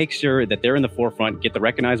just make sure that they're in the forefront, get the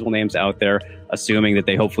recognizable names out there, assuming that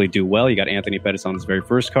they hopefully do well. You got Anthony Pettis on this very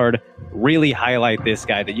first card. Really highlight this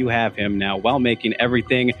guy that you have him now while making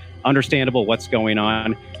everything understandable what's going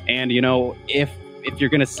on. And, you know, if you're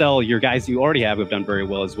going to sell your guys you already have done very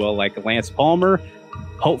well as well, like Lance Palmer,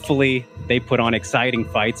 hopefully they put on exciting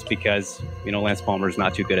fights because, you know, Lance Palmer is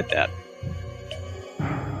not too good at that.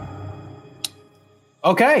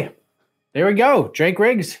 Okay, there we go. Drake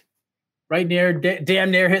Riggs, right near,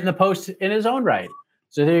 damn near hitting the post in his own right.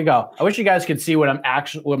 So there you go. I wish you guys could see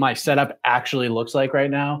what my setup actually looks like right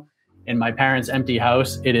now in my parents' empty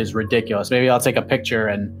house. It is ridiculous. Maybe I'll take a picture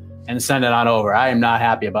and send it on over. I am not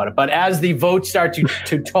happy about it. But as the votes start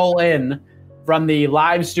to toll in from the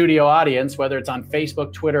live studio audience, whether it's on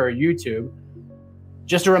Facebook, Twitter, or YouTube,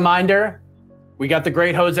 just a reminder, we got the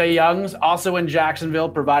great Jose Youngs also in Jacksonville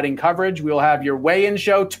providing coverage. We will have your weigh-in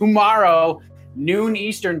show tomorrow, noon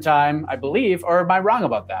Eastern time, I believe. Or am I wrong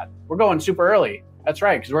about that? We're going super early. That's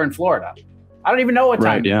right, because we're in Florida. I don't even know what time.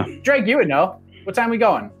 Right, yeah. Drake, you would know. What time are we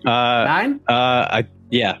going? 9?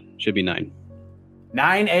 Yeah, should be 9.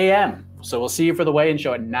 9 a.m. So we'll see you for the weigh-in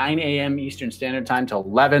show at 9 a.m. Eastern Standard Time till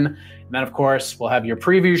 11. And then, of course, we'll have your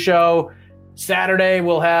preview show. Saturday,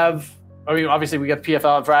 we'll have, obviously, we got PFL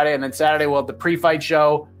on Friday. And then Saturday, we'll have the pre-fight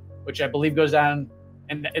show, which I believe goes down.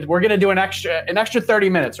 And we're going to do an extra 30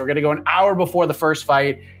 minutes. We're going to go an hour before the first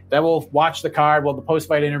fight. Then we'll watch the card. We'll do the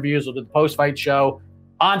post-fight interviews. We'll do the post-fight show.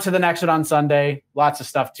 On to the next one on Sunday. Lots of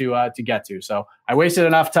stuff to get to. So I wasted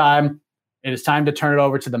enough time. It is time to turn it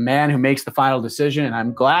over to the man who makes the final decision, and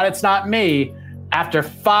I'm glad it's not me. After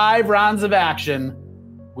 5 rounds of action,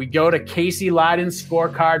 we go to Casey Leiden's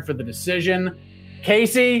scorecard for the decision.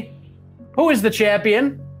 Casey, who is the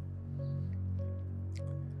champion?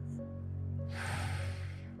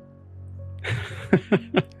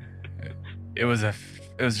 It was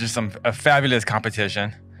just a fabulous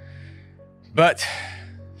competition, but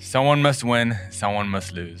someone must win, someone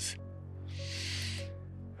must lose.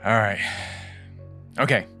 All right.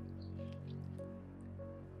 Okay.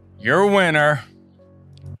 Your winner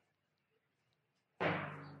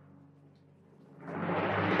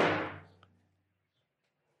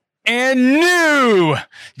and new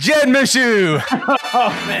Jed Meshew. Oh,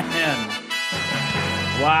 man.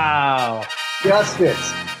 Wow.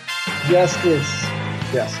 Justice. Yes.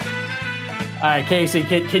 All right, Casey,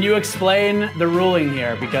 can you explain the ruling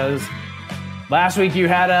here? Because last week you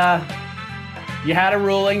had a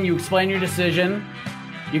ruling. You explained your decision.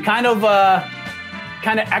 You kind of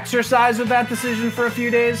kind of exercise with that decision for a few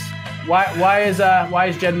days? Why is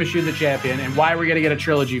Jed Meshew the champion, and why are we going to get a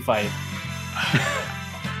trilogy fight?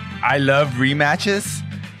 I love rematches,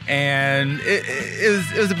 and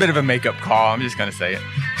it was a bit of a makeup call. I'm just going to say it.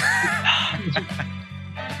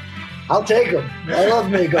 I'll take them. I love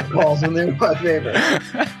makeup calls, and they're my favorite.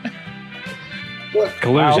 Look,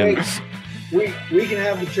 collusion. We can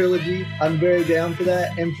have the trilogy. I'm very down for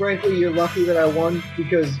that. And frankly, you're lucky that I won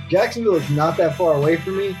because Jacksonville is not that far away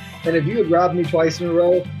from me. And if you had robbed me twice in a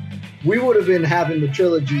row, we would have been having the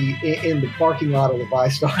trilogy in the parking lot of the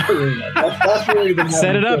ViStar Arena. That's really been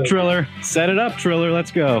Set it up, Triller. Set it up, Triller.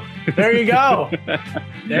 Let's go. There you go.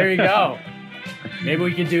 There you go. Maybe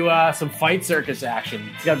we could do some fight circus action.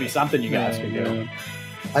 It's got to be something you guys can do.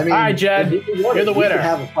 I mean, all right, Jed, you're the winner. We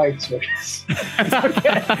have a fight circus.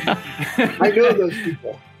 Okay. I know those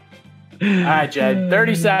people. All right, Jed,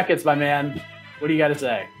 30 seconds, my man. What do you got to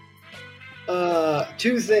say?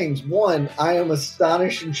 Two things. One, I am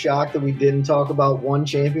astonished and shocked that we didn't talk about one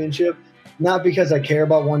championship. Not because I care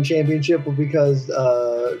about one championship, but because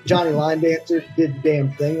Johnny Line Dancer did the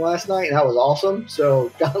damn thing last night, and that was awesome.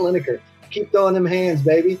 So, John Lineker, keep throwing them hands,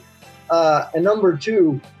 baby. And number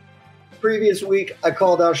two, previous week I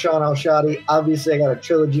called out Sean Al-Shadi. Obviously, I got a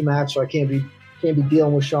trilogy match, so I can't be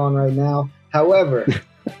dealing with Sean right now. However,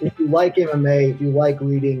 if you like MMA, if you like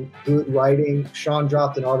reading good writing, Sean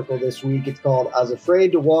dropped an article this week. It's called "I was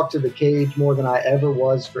afraid to walk to the cage more than I ever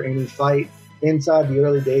was for any fight. Inside the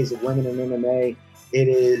early days of women in MMA." It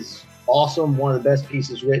is awesome. One of the best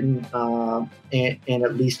pieces written in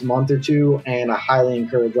at least a month or two, and I highly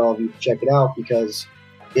encourage all of you to check it out because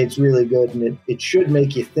it's really good, and it should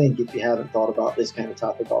make you think if you haven't thought about this kind of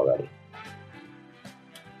topic already.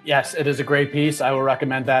 Yes, it is a great piece. I will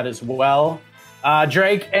recommend that as well.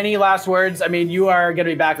 Drake, any last words? I mean, you are going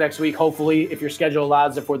to be back next week, hopefully, if your schedule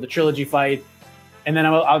allows it, for the trilogy fight. And then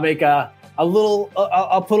I'll make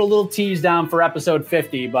I'll put a little tease down for episode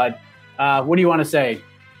 50. But what do you want to say,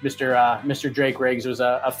 Mr. Drake Riggs? It was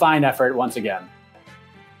a fine effort once again.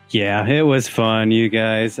 Yeah, it was fun, you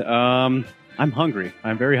guys. I'm hungry.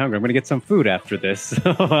 I'm very hungry. I'm going to get some food after this.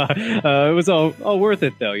 It was all worth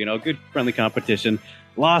it, though. You know, good friendly competition.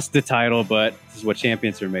 Lost the title, but this is what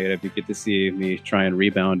champions are made of. You get to see me try and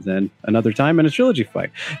rebound then another time in a trilogy fight.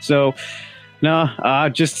 So,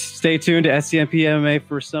 just stay tuned to SCMP MMA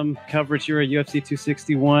for some coverage here at UFC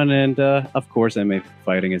 261 and, of course, MMA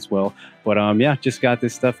fighting as well. But, just got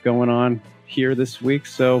this stuff going on here this week.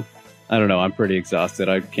 So, I don't know. I'm pretty exhausted.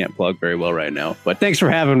 I can't plug very well right now. But thanks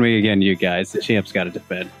for having me again, you guys. The champ's got to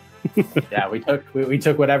defend. Yeah, we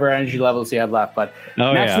took whatever energy levels you had left. But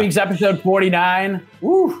next week's episode 49,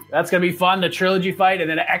 that's going to be fun. The trilogy fight. And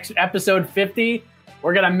then episode 50,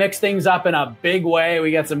 we're going to mix things up in a big way.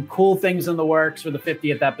 We got some cool things in the works for the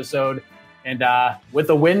 50th episode. And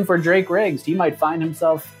with a win for Drake Riggs, he might find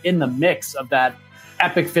himself in the mix of that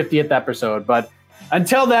epic 50th episode. But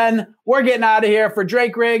until then, we're getting out of here. For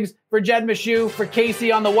Drake Riggs, for Jed Meshew, for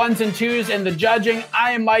Casey on the ones and twos and the judging,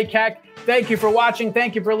 I am Mike Heck. Thank you for watching.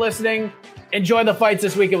 Thank you for listening. Enjoy the fights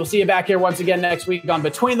this week, and we'll see you back here once again next week on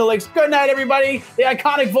Between the Links. Good night, everybody. The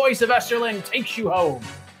iconic voice of Esterlin takes you home.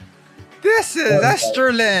 This is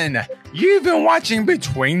Esterlin. You've been watching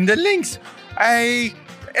Between the Links, a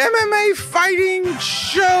MMA fighting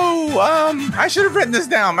show. I should have written this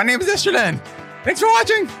down. My name is Esterlin. Thanks for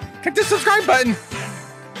watching. Click the subscribe button.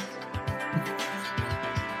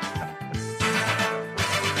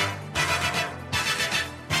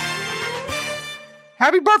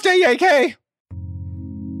 Happy birthday, AK!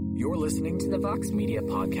 You're listening to the Vox Media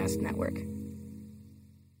Podcast Network.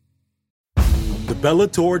 The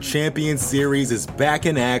Bellator Champion Series is back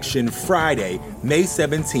in action Friday, May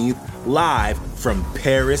 17th, live from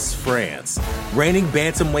Paris, France. Reigning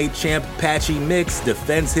bantamweight champ Patchy Mix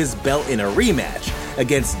defends his belt in a rematch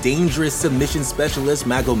against dangerous submission specialist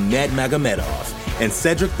Magomed Magomedov. And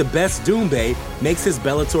Cedric the Best Doumbé makes his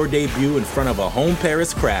Bellator debut in front of a home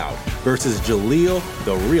Paris crowd versus Jaleel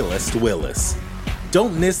the Realist Willis.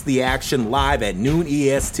 Don't miss the action live at noon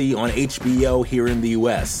EST on HBO here in the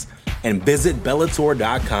US. And visit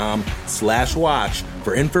Bellator.com/watch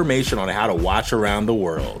for information on how to watch around the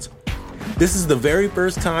world. This is the very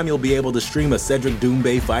first time you'll be able to stream a Cedric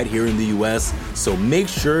Doumbé fight here in the US, so make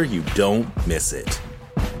sure you don't miss it.